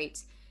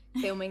streets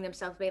filming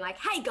themselves being like,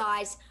 hey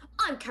guys,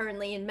 I'm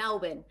currently in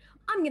Melbourne.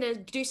 I'm going to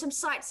do some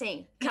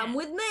sightseeing. Come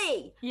with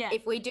me. Yeah.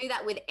 If we do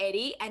that with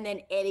Eddie and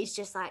then Eddie's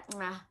just like,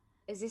 nah,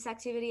 is this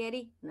activity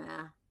Eddie?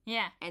 Nah.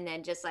 Yeah. And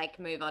then just like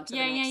move on to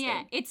Yeah, the next yeah.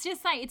 thing. It's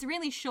just like, it's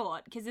really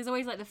short because there's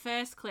always like the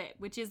first clip,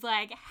 which is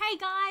like, hey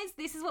guys,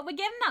 this is what we're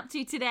getting up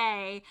to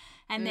today.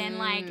 And then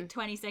like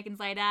 20 seconds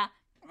later,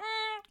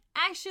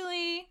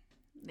 actually,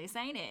 this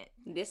ain't it.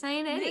 This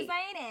ain't Eddie. This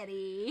ain't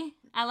Eddie.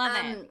 I love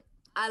it.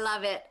 I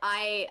love it.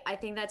 I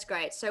think that's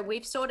great. So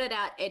we've sorted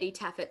out Eddie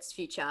Taffet's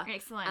future.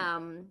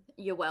 Excellent.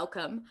 You're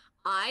welcome.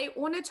 I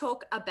want to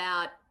talk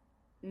about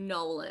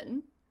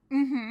Nolan,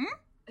 Mm-hmm.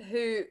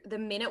 who the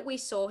minute we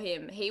saw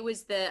him, he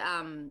was the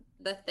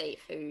thief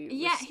who.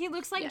 Yeah, was, he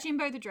looks like yeah.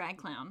 Jimbo the drag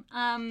clown.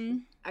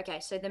 Okay,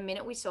 so the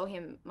minute we saw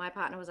him, my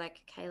partner was like,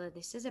 Kayla,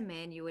 this is a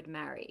man you would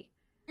marry.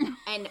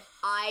 And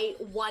I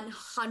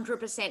 100%,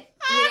 without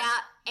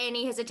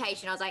any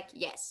hesitation, I was like,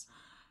 yes.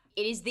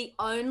 It is the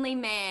only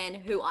man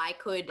who I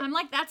could. I'm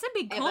like, that's a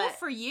big call ever-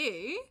 for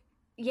you.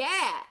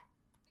 Yeah.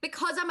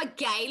 Because I'm a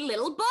gay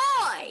little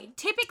boy.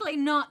 Typically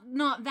not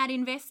that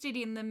invested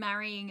in the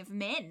marrying of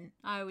men,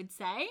 I would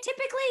say.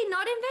 Typically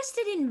not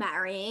invested in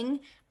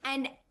marrying,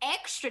 and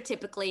extra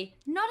typically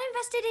not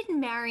invested in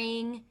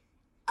marrying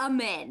a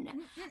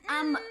man.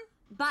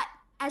 But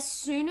as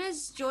soon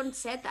as Jordan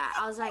said that,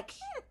 I was like,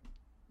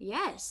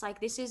 yes,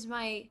 like this is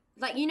my,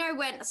 like, you know,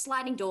 when a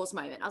sliding doors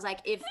moment. I was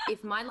like,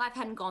 if my life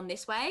hadn't gone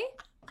this way,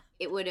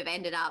 it would have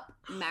ended up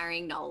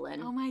marrying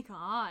Nolan. Oh my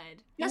God.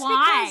 Just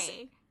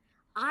Why?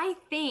 I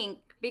think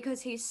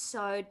because he's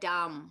so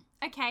dumb.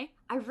 Okay.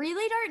 I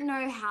really don't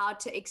know how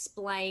to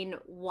explain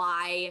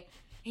why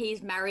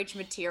he's marriage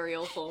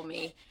material for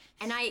me.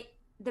 And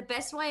the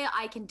best way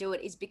I can do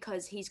it is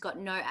because he's got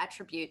no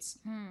attributes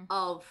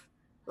of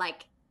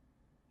like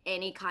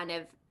any kind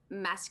of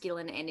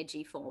masculine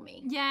energy for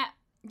me. Yeah.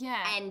 Yeah.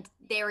 And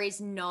there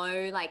is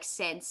no like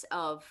sense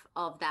of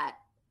that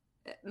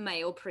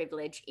male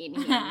privilege in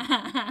him,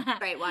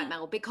 straight white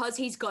male, because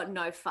he's got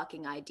no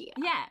fucking idea.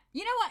 Yeah.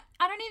 You know what?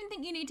 I don't even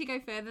think you need to go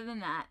further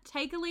than that.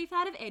 Take a leaf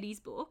out of Eddie's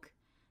book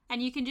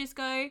and you can just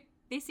go,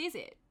 this is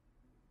it.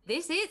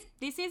 This is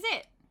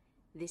it.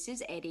 This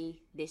is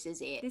Eddie. This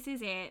is it. This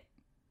is it.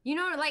 You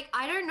know, like,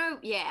 I don't know.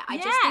 Yeah, I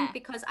just Yeah. think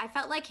because I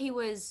felt like he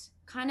was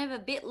kind of a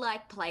bit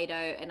like Play-Doh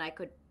and I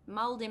could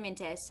mold him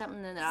into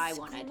something that I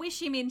wanted. Squish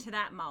him into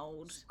that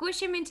mold.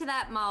 Squish him into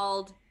that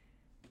mold.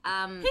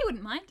 He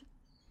wouldn't mind.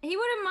 He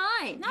wouldn't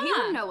mind. Nah. He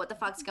wouldn't know what the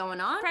fuck's going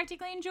on.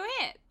 Practically enjoy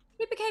it.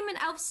 He became an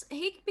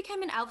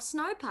elf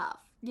snow puff.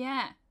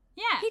 Yeah.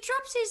 Yeah. He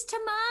drops his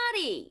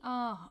tamati.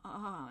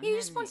 Oh. He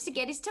just wants to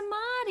get his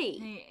tamati.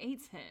 He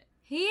eats it.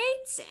 He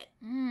eats it.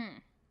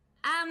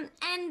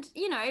 And,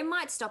 you know, it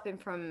might stop him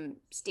from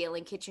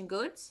stealing kitchen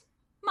goods.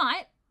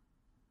 Might.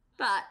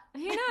 But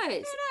who knows? Who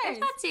knows? If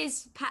that's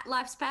his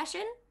life's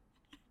passion,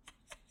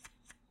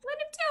 let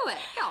him do it.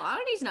 Go on,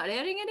 he's not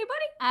hurting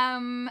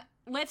anybody.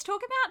 Let's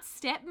talk about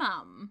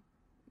stepmom.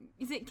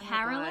 Is it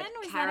Carolyn? God,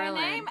 Was Carolyn.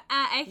 that her name?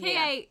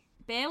 AKA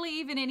barely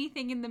even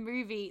anything in the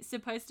movie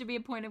supposed to be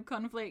a point of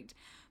conflict.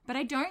 But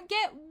I don't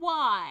get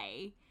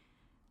why.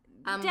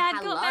 Dad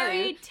hello. got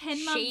married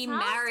 10 months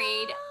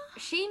after?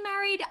 She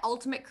married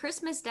Ultimate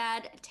Christmas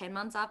Dad 10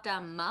 months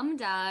after Mum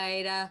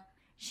died.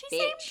 She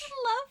Bitch. seemed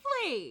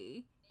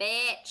lovely.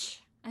 Bitch.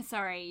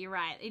 Sorry, you're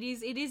right. It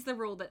is the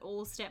rule that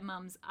all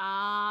stepmoms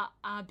are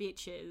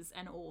bitches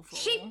and awful.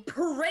 She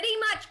pretty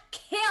much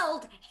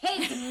killed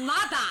his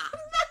mother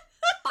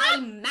by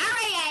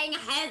marrying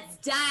his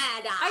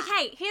dad.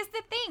 Okay, here's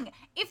the thing.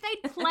 If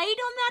they'd played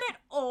on that at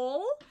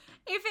all,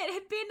 if it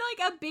had been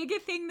like a bigger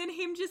thing than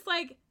him just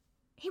like,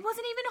 he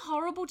wasn't even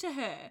horrible to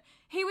her.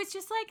 He was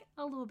just like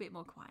a little bit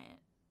more quiet.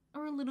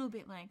 Or a little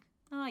bit like,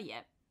 oh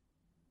yeah,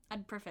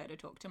 I'd prefer to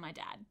talk to my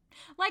dad.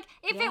 Like,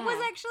 if it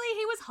was actually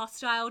he was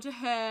hostile to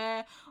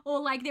her or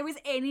like there was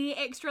any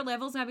extra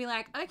levels, I'd be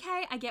like,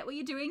 okay, I get what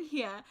you're doing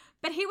here.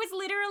 But he was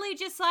literally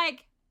just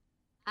like,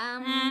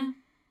 Bye.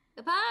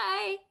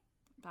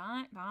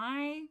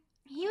 Bye.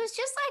 He was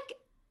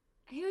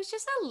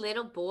just a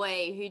little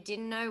boy who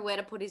didn't know where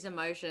to put his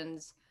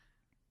emotions.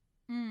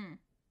 And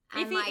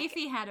If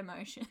he had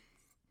emotion.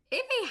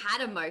 If he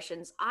had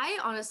emotions, I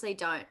honestly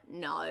don't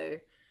know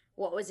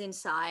what was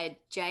inside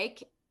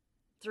Jake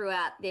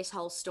throughout this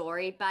whole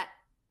story, but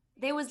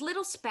there was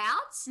little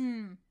spouts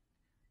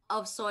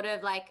of sort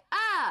of like,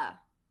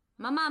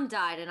 my mom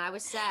died and I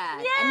was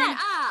sad. Yeah. And then,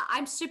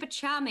 I'm super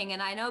charming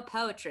and I know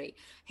poetry.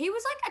 He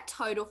was like a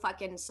total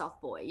fucking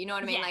soft boy. You know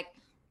what I mean? Yeah. Like,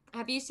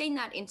 have you seen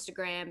that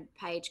Instagram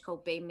page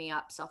called Beam Me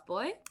Up Soft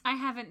Boy? I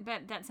haven't,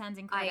 but that sounds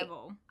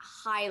incredible.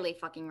 Highly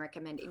fucking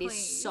recommend it. It is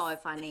Please. so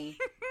funny.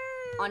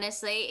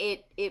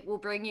 Honestly, it will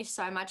bring you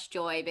so much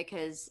joy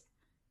because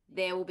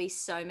there will be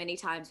so many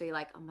times where you're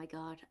like, oh my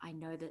God, I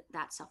know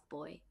that soft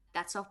boy.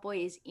 That soft boy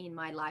is in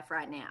my life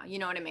right now. You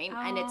know what I mean?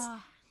 And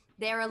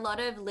there are a lot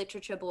of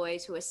literature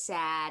boys who are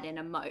sad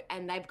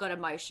and they've got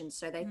emotions,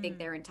 so they think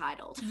they're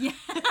entitled. Yeah.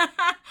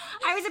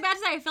 I was about to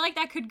say, I feel like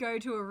that could go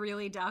to a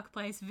really dark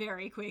place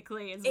very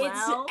quickly as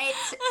well.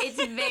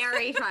 It's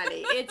very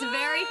funny. It's a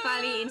very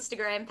funny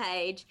Instagram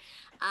page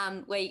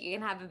where you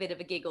can have a bit of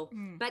a giggle.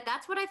 But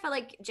that's what I felt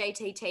like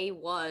JTT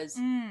was.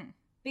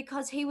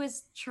 Because he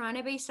was trying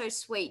to be so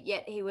sweet,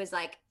 yet he was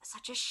like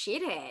such a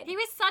shithead. He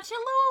was such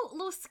a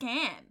little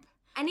scamp.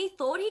 And he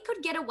thought he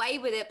could get away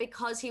with it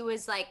because he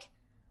was like,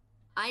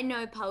 I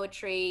know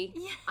poetry.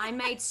 Yeah. I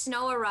made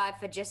Snow arrive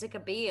for Jessica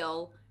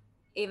Biel,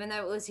 even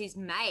though it was his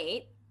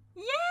mate.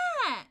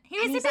 Yeah. He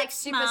was And a he's bit like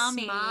super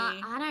smarmy. smart.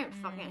 I don't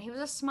fucking. He was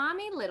a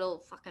smarmy little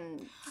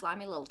fucking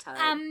slimy little toad.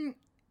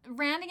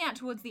 rounding out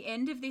towards the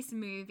end of this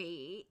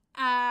movie,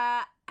 he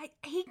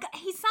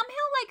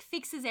somehow like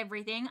fixes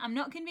everything. I'm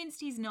not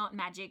convinced he's not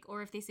magic,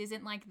 or if this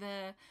isn't like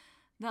the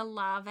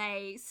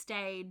larvae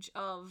stage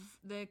of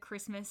the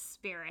Christmas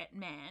spirit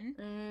man.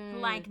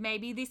 Like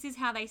maybe this is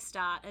how they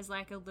start, as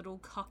like a little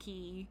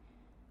cocky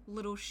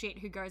little shit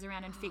who goes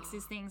around and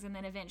fixes things, and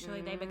then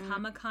eventually they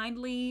become a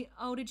kindly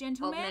older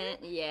gentleman.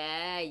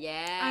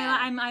 Yeah.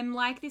 I'm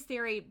like this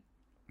theory,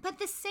 but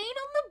the scene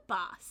on the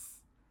bus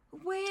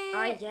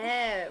where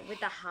with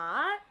the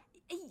heart.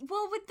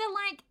 Well, with the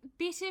like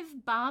bit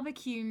of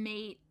barbecue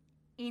meat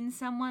in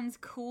someone's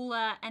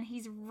cooler, and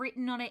he's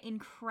written on it in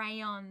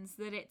crayons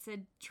that it's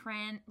it's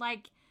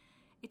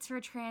for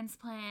a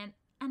transplant,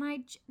 and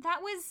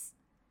that was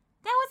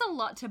a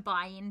lot to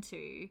buy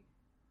into.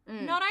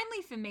 Not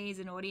only for me as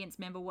an audience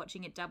member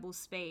watching at double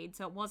speed,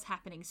 so it was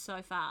happening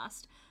so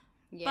fast,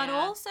 but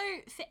also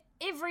for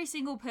every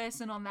single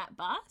person on that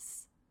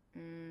bus.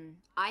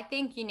 I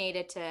think you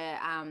needed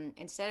to,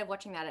 instead of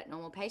watching that at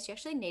normal pace, you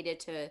actually needed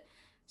to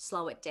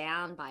slow it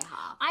down by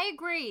half. I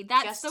agree.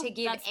 Just to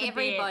give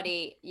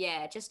everybody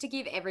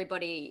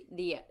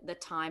the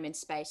time and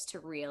space to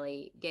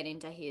really get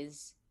into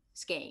his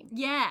scheme.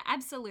 Yeah,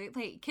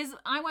 absolutely. Because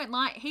I won't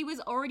lie, he was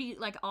already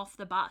like off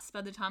the bus by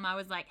the time I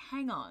was like,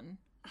 hang on.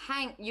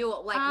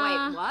 You're like,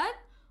 wait, what?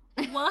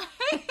 What?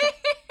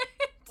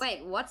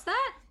 Wait, what's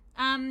that?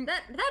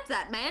 That's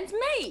that man's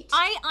meat.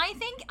 I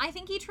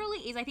think he truly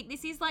is. I think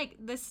this is like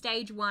the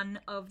stage one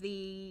of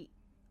the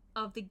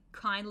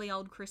kindly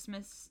old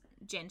Christmas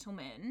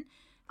gentleman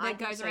that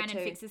goes around and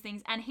fixes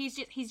things. And he's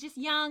just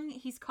young,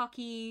 he's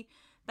cocky,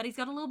 but he's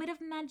got a little bit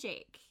of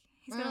magic.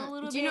 He's got a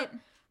little bit.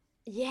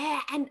 Yeah,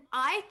 and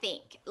I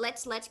think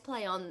let's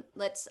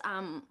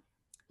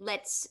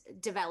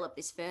develop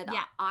this further.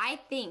 Yeah. I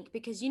think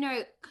because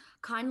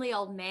kindly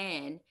old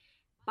man,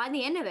 by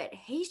the end of it,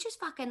 he's just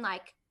fucking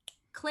like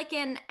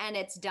clicking and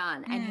it's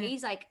done. And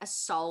he's like a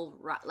soul,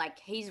 like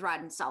he's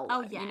riding solo.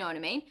 Oh, yeah. You know what I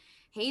mean?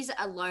 He's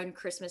a lone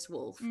Christmas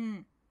wolf.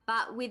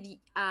 But with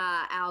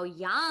our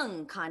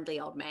young kindly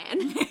old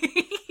man,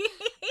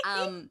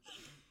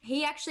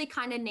 he actually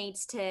kind of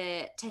needs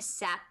to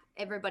sap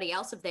everybody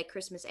else of their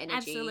Christmas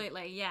energy.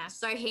 Absolutely, yeah.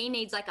 So he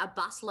needs like a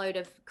busload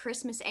of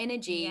Christmas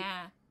energy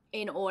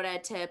in order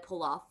to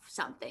pull off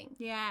something.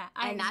 Yeah,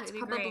 and that's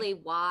probably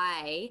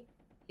why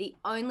the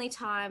only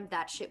time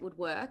that shit would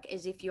work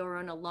is if you're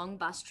on a long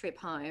bus trip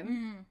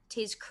home.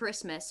 'Tis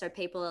Christmas, so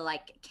people are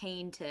like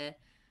keen to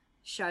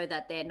show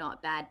that they're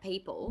not bad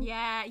people.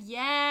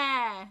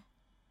 Yeah.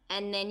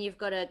 And then you've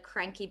got a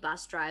cranky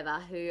bus driver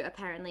who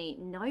apparently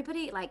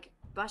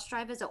bus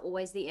drivers are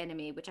always the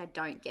enemy, which I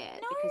don't get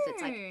because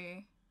it's like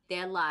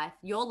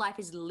your life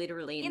is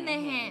literally in their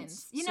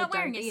hands. You're not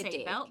wearing a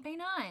seatbelt. Be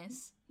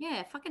nice.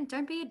 Yeah, fucking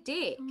don't be a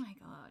dick. Oh my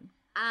God.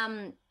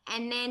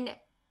 And then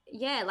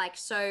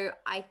so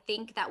I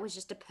think that was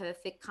just a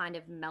perfect kind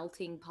of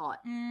melting pot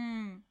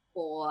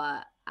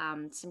for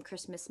some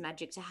Christmas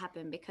magic to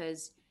happen,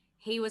 because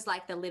he was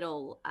like the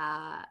little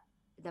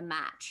the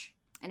match,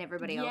 and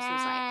everybody else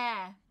was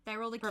like they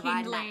were all the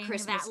providing kindling that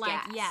Christmas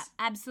gas.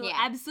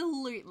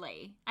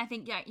 Absolutely. I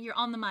think you're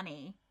on the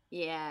money.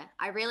 Yeah,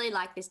 I really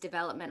like this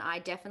development. I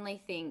definitely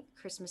think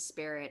Christmas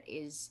spirit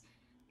is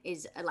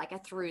like a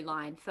through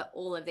line for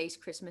all of these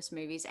Christmas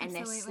movies, and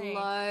they're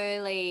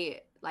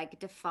slowly like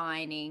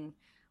defining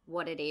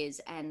what it is,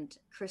 and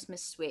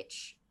Christmas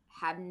Switch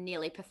have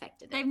nearly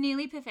perfected it. They've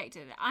nearly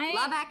perfected it.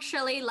 Love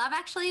Actually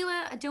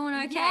were doing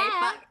okay,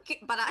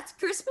 but that's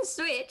Christmas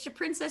Switch, a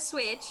Princess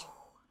Switch.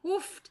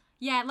 Woofed.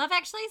 Yeah, Love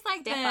Actually is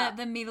like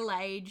the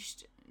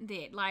middle-aged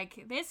bit.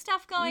 Like, there's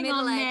stuff going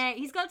on there.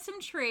 He's got some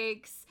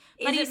tricks.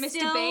 But is it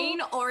Mr. Bean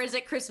or is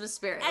it Christmas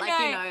Spirit?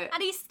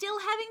 And he's still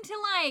having to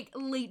like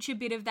leech a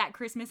bit of that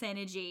Christmas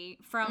energy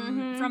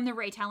from the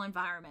retail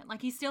environment.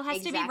 Like, he still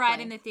has to be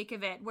right in the thick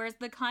of it. Whereas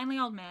the kindly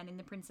old man in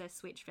the Princess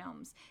Switch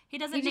films, he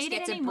doesn't need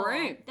it anymore.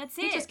 Broom. That's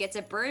it. He just gets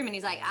a broom and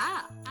he's like,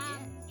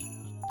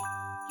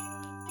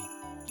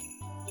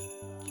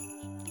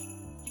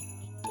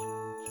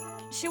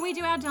 Shall we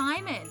do our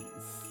diamonds?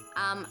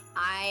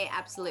 I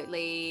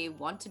absolutely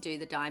want to do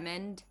the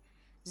diamond,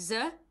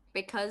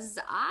 because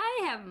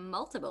I have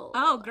multiple.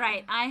 Oh,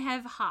 great! I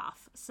have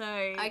half. So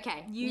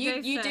okay,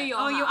 you do your.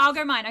 Oh, I'll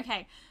go mine.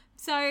 Okay.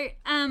 So as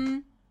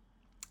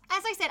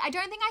I said, I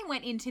don't think I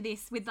went into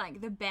this with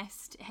like the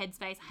best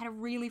headspace. I had a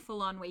really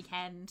full-on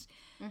weekend.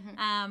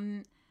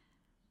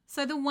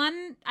 So the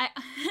one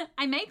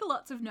I make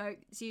lots of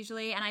notes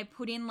usually, and I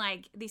put in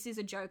like, this is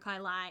a joke I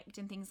liked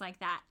and things like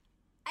that.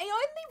 I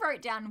only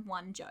wrote down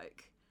one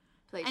joke.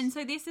 Please. And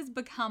so this has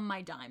become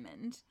my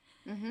diamond.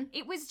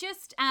 It was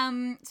just,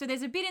 so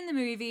there's a bit in the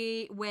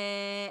movie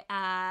where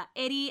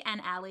Eddie and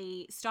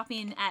Allie stop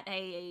in at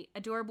a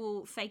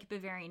adorable fake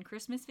Bavarian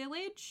Christmas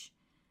village.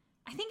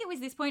 I think it was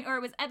this point, or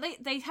it was, at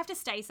least they have to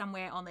stay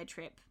somewhere on their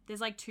trip.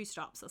 There's like 2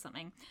 stops or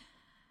something.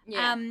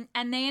 Yeah.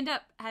 And they end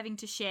up having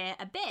to share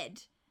a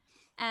bed.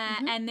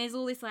 And there's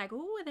all this like,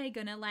 oh, are they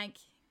gonna like,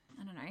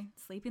 I don't know,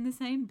 sleep in the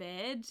same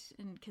bed?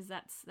 And because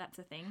that's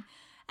a thing.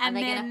 And are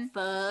they gonna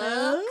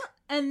fuck?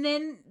 And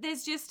then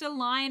there's just a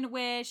line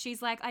where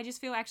she's like, I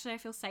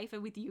feel safer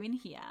with you in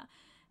here.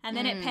 And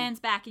then it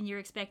pans back and you're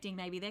expecting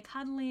maybe they're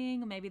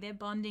cuddling or maybe they're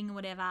bonding or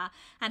whatever.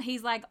 And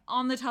he's like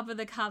on the top of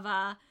the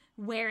cover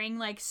wearing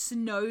like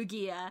snow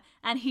gear.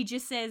 And he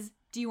just says,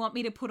 do you want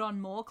me to put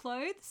on more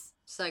clothes?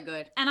 So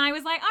good. And I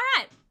was like, all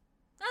right,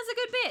 that's a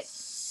good bit.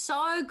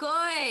 So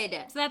good.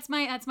 So that's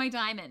my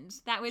diamond.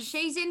 That was...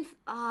 She's in...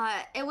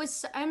 it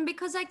was...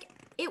 because like...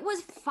 It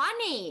was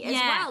funny as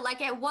Yeah. well.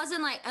 Like, it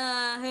wasn't like,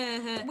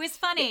 It was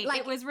funny.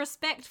 Like, it was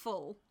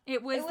respectful.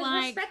 It was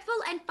like... respectful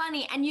and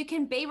funny, and you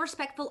can be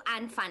respectful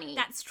and funny.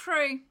 That's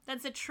true.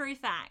 That's a true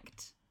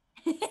fact.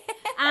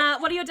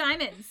 What are your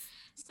diamonds?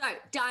 So,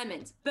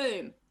 diamonds.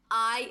 Boom.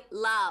 I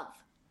love...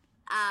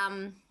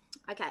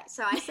 okay,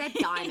 so I said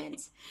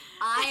diamonds.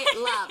 I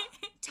love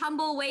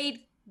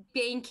tumbleweed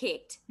being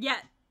kicked. Yeah.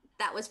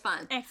 That was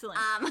fun. Excellent.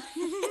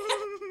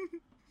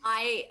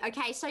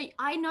 So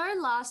I know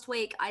last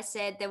week I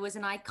said there was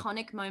an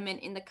iconic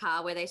moment in the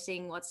car where they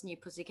sing What's New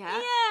Pussycat.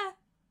 Yeah.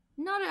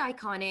 Not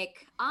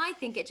iconic. I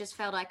think it just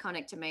felt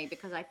iconic to me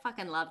because I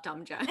fucking love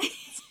Tom Jones.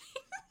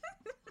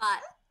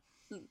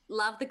 But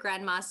love the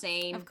grandma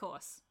scene. Of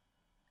course.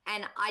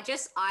 And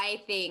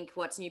I think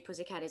What's New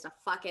Pussycat is a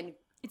fucking...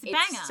 It's a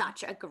banger. It's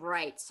such a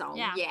great song.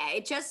 Yeah.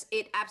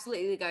 It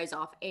absolutely goes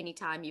off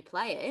anytime you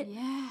play it.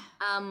 Yeah.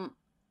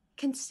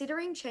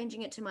 Considering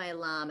changing it to my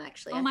alarm,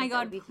 actually. Oh my God,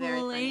 that would be very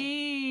funny.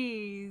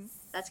 please.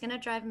 That's going to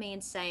drive me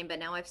insane, but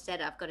now I've said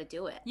it, I've got to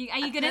do it. Are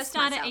you going to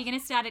start it? Are you going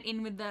to start it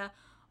in with the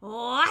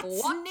What's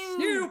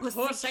new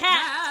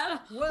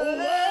Pussycat? Whoa,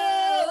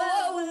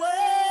 whoa,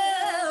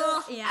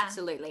 whoa. Yeah,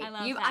 absolutely. I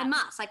love I that.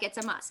 must. Like, it's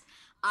a must.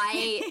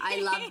 I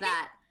love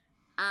that.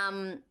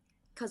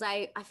 Because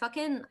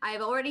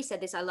I've already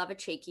said this. I love a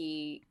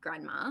cheeky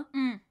grandma.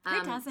 Who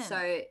doesn't?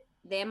 So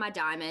they're my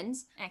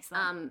diamonds.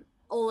 Excellent.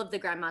 All of the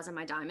grandmas are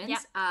my diamonds.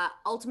 Yep.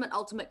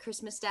 Ultimate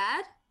Christmas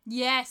dad.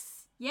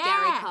 Yes. Yeah.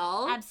 Gary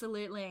Cole.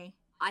 Absolutely.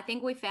 I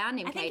think we found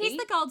him, I think Katie. he's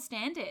the gold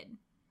standard.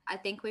 I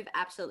think we've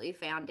absolutely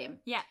found him.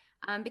 Yeah.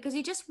 Because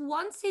he just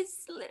wants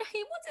his little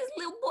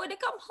boy to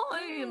come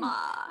home.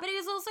 But he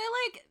was also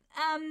like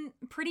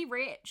pretty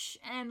rich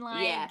and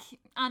like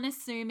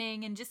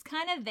unassuming and just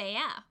kind of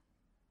there.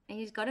 And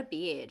he's got a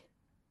beard.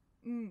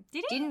 Did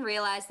he? Didn't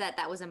realize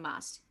that was a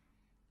must.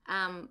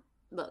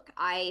 Look,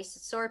 I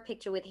saw a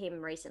picture with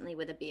him recently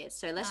with a beard.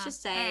 So let's just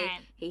say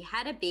he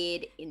had a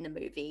beard in the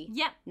movie.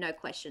 Yep. No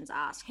questions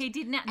asked. He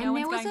didn't. No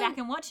one's going back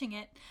and watching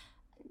it.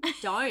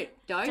 Don't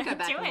go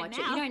back do and it watch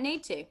now. it. You don't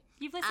need to.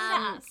 You've listened to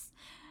us.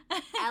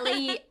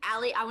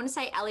 I want to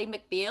say Ally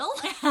McBeal.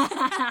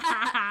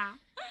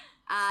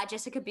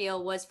 Jessica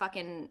Biel was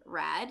fucking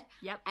rad.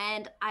 Yep.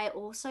 And I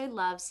also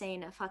love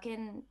seeing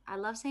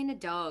a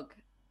dog.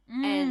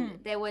 And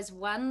there was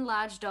one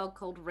large dog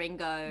called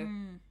Ringo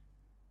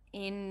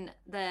in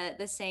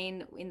the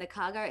scene in the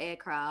cargo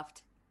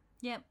aircraft.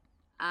 Yep.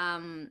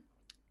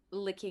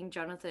 Licking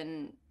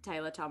Jonathan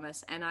Taylor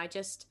Thomas. And I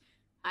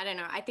don't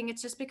know. I think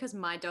it's just because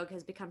my dog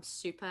has become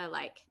super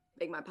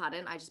beg my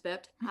pardon, I just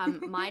burped.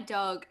 My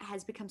dog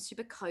has become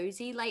super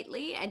cozy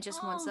lately and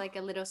just wants like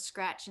a little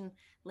scratch and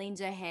leans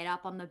her head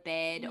up on the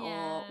bed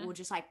or will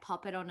just like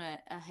pop it on a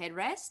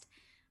headrest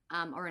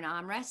or an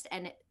armrest.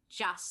 And it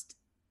just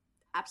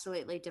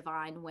absolutely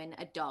divine when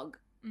a dog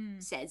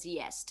says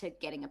yes to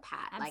getting a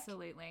pat.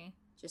 Absolutely. Like,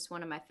 just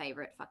one of my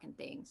favorite fucking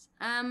things.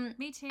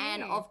 Me too.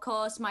 And of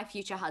course, my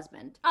future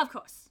husband. Of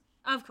course.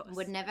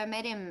 Would never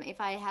met him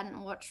if I hadn't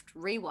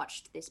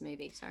rewatched this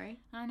movie. Sorry.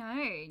 I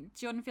know.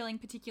 Jordan feeling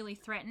particularly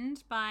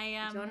threatened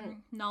by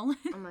Nolan.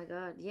 Oh my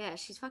God. Yeah,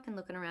 she's fucking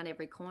looking around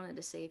every corner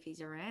to see if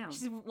he's around.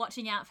 She's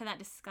watching out for that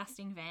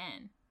disgusting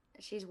van.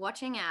 She's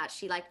watching out.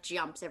 She like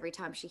jumps every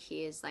time she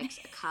hears like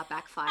a car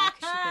backfire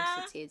because she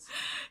thinks it's his.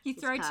 You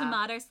throw car.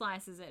 tomato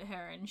slices at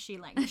her and she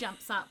like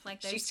jumps up like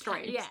those. She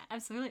screams. Yeah,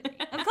 absolutely.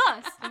 Of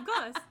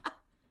course.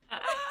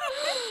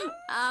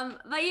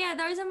 But yeah,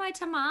 those are my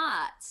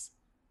tomatoes.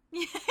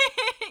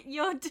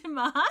 Your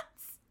tomatoes?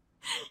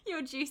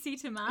 Your juicy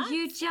tomatoes?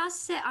 You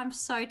just said, I'm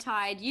so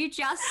tired. You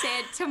just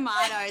said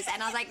tomatoes,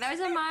 and I was like, those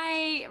are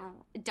my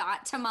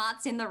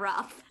tomatoes in the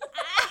rough.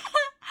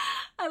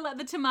 I love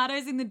the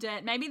tomatoes in the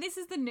dirt. Maybe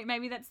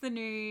that's the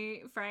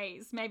new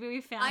phrase. Maybe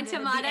we found my it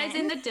tomatoes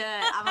in the dirt.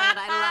 Oh my God,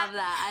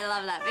 I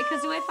love that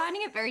because we're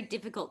finding it very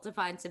difficult to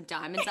find some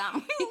diamonds, aren't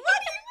we? What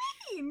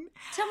do you mean?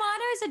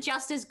 Tomatoes are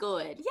just as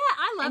good. Yeah,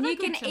 I love and a you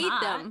good can eat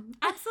tomato. them.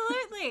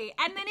 Absolutely.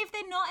 And then if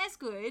they're not as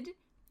good,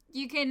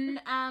 you can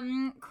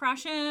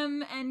crush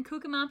them and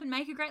cook them up and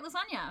make a great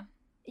lasagna.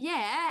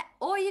 Yeah,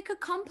 or you could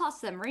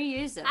compost them,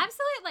 reuse them.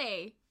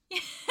 Absolutely.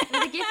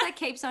 The gift that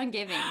keeps on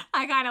giving.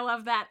 I kind of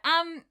love that.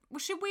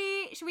 Should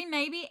we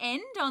maybe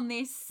end on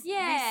this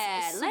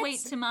sweet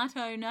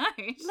tomato note?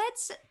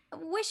 Let's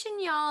wishing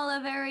y'all a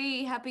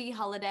very happy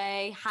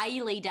holiday,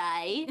 Haley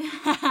Day.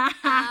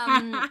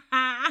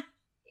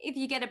 If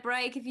you get a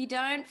break, if you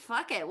don't,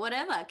 fuck it,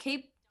 whatever.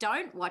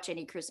 Don't watch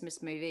any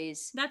Christmas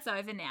movies. That's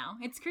over now.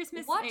 It's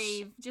Christmas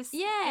Eve.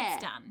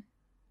 It's done.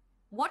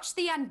 Watch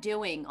The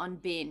Undoing on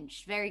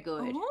binge. Very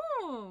good.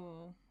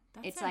 Ooh.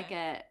 It's like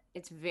a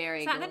It's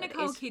very Is that good. the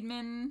Nicole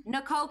Kidman?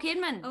 Nicole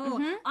Kidman.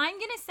 Oh, I'm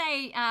going to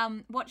say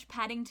watch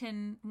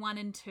Paddington 1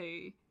 and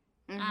 2.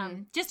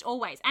 Just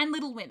always. And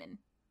Little Women.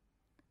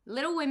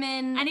 Little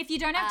Women. And if you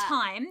don't have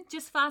time,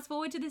 just fast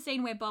forward to the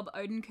scene where Bob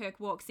Odenkirk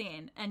walks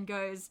in and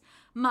goes,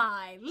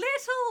 "My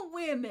Little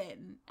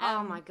Women."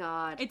 Oh my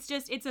God.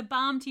 It's a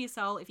balm to your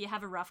soul if you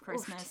have a rough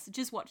Christmas.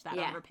 Just watch that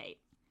on repeat.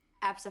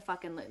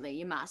 Abso-fucking-lutely,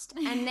 you must.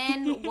 And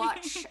then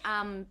watch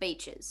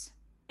Beaches.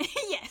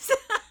 Yes.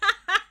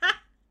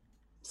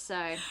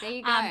 So there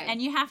you go.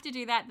 And you have to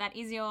do that. That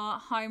is your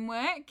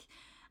homework.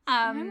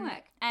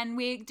 Homework. And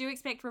we do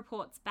expect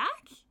reports back.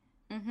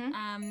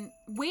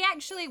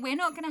 We're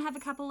not going to have a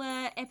couple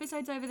of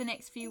episodes over the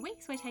next few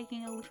weeks. We're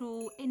taking a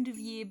little end of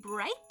year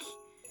break.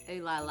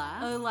 Ooh la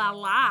la. Ooh la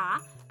la.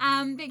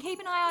 But keep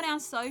an eye on our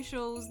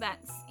socials.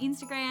 That's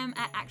Instagram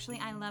at Actually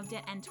I Loved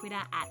It and Twitter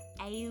at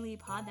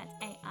AiliPod. That's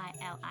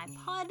AILI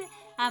pod.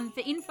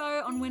 For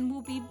info on when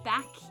we'll be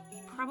back,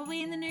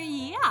 probably in the new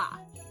year.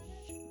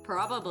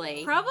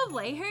 Probably.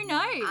 Who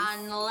knows?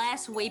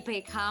 Unless we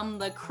become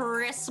the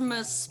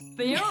Christmas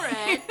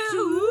spirit.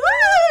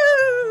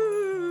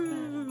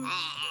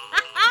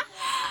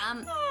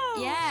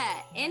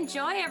 Yeah,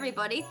 enjoy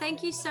everybody.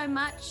 Thank you so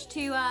much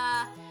to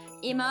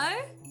Imo.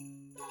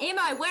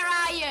 Imo, where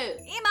are you?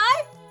 Imo?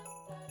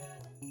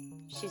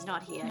 She's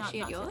not here. Is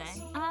she at yours?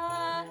 Today.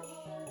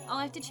 I'll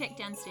have to check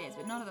downstairs,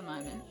 but not at the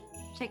moment.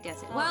 Check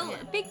downstairs. Well,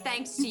 big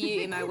thanks to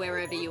you, Imo,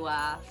 wherever you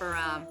are, for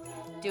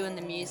doing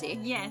the music.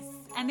 Yes,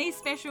 and these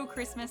special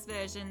Christmas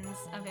versions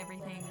of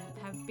everything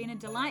have been a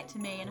delight to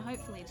me and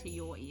hopefully to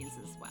your ears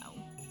as well.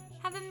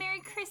 Have a Merry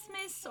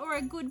Christmas or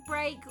a good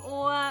break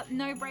or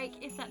no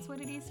break if that's what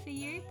it is for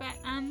you. But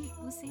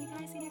we'll see you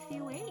guys in a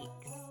few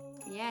weeks.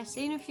 Yeah,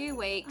 see you in a few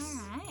weeks.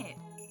 All right.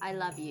 I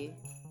love you.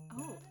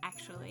 Oh,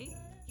 actually.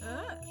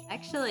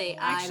 Actually,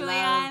 I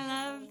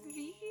love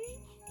you.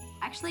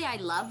 Actually, I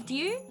loved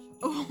you.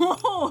 Oh,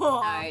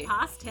 no.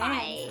 Past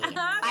tense. Bye.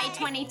 Bye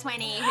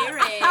 2020.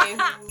 Hooray.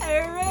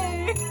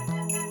 Hooray.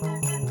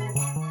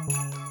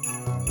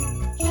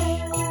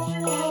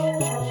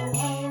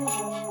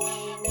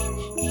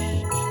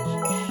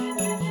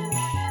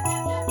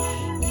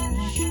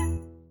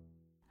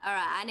 All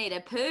right, I need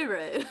a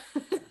poo-roo.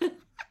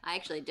 I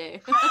actually do.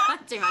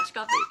 Too much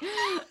coffee.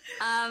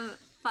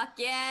 Fuck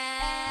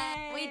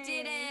yeah. We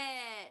did it.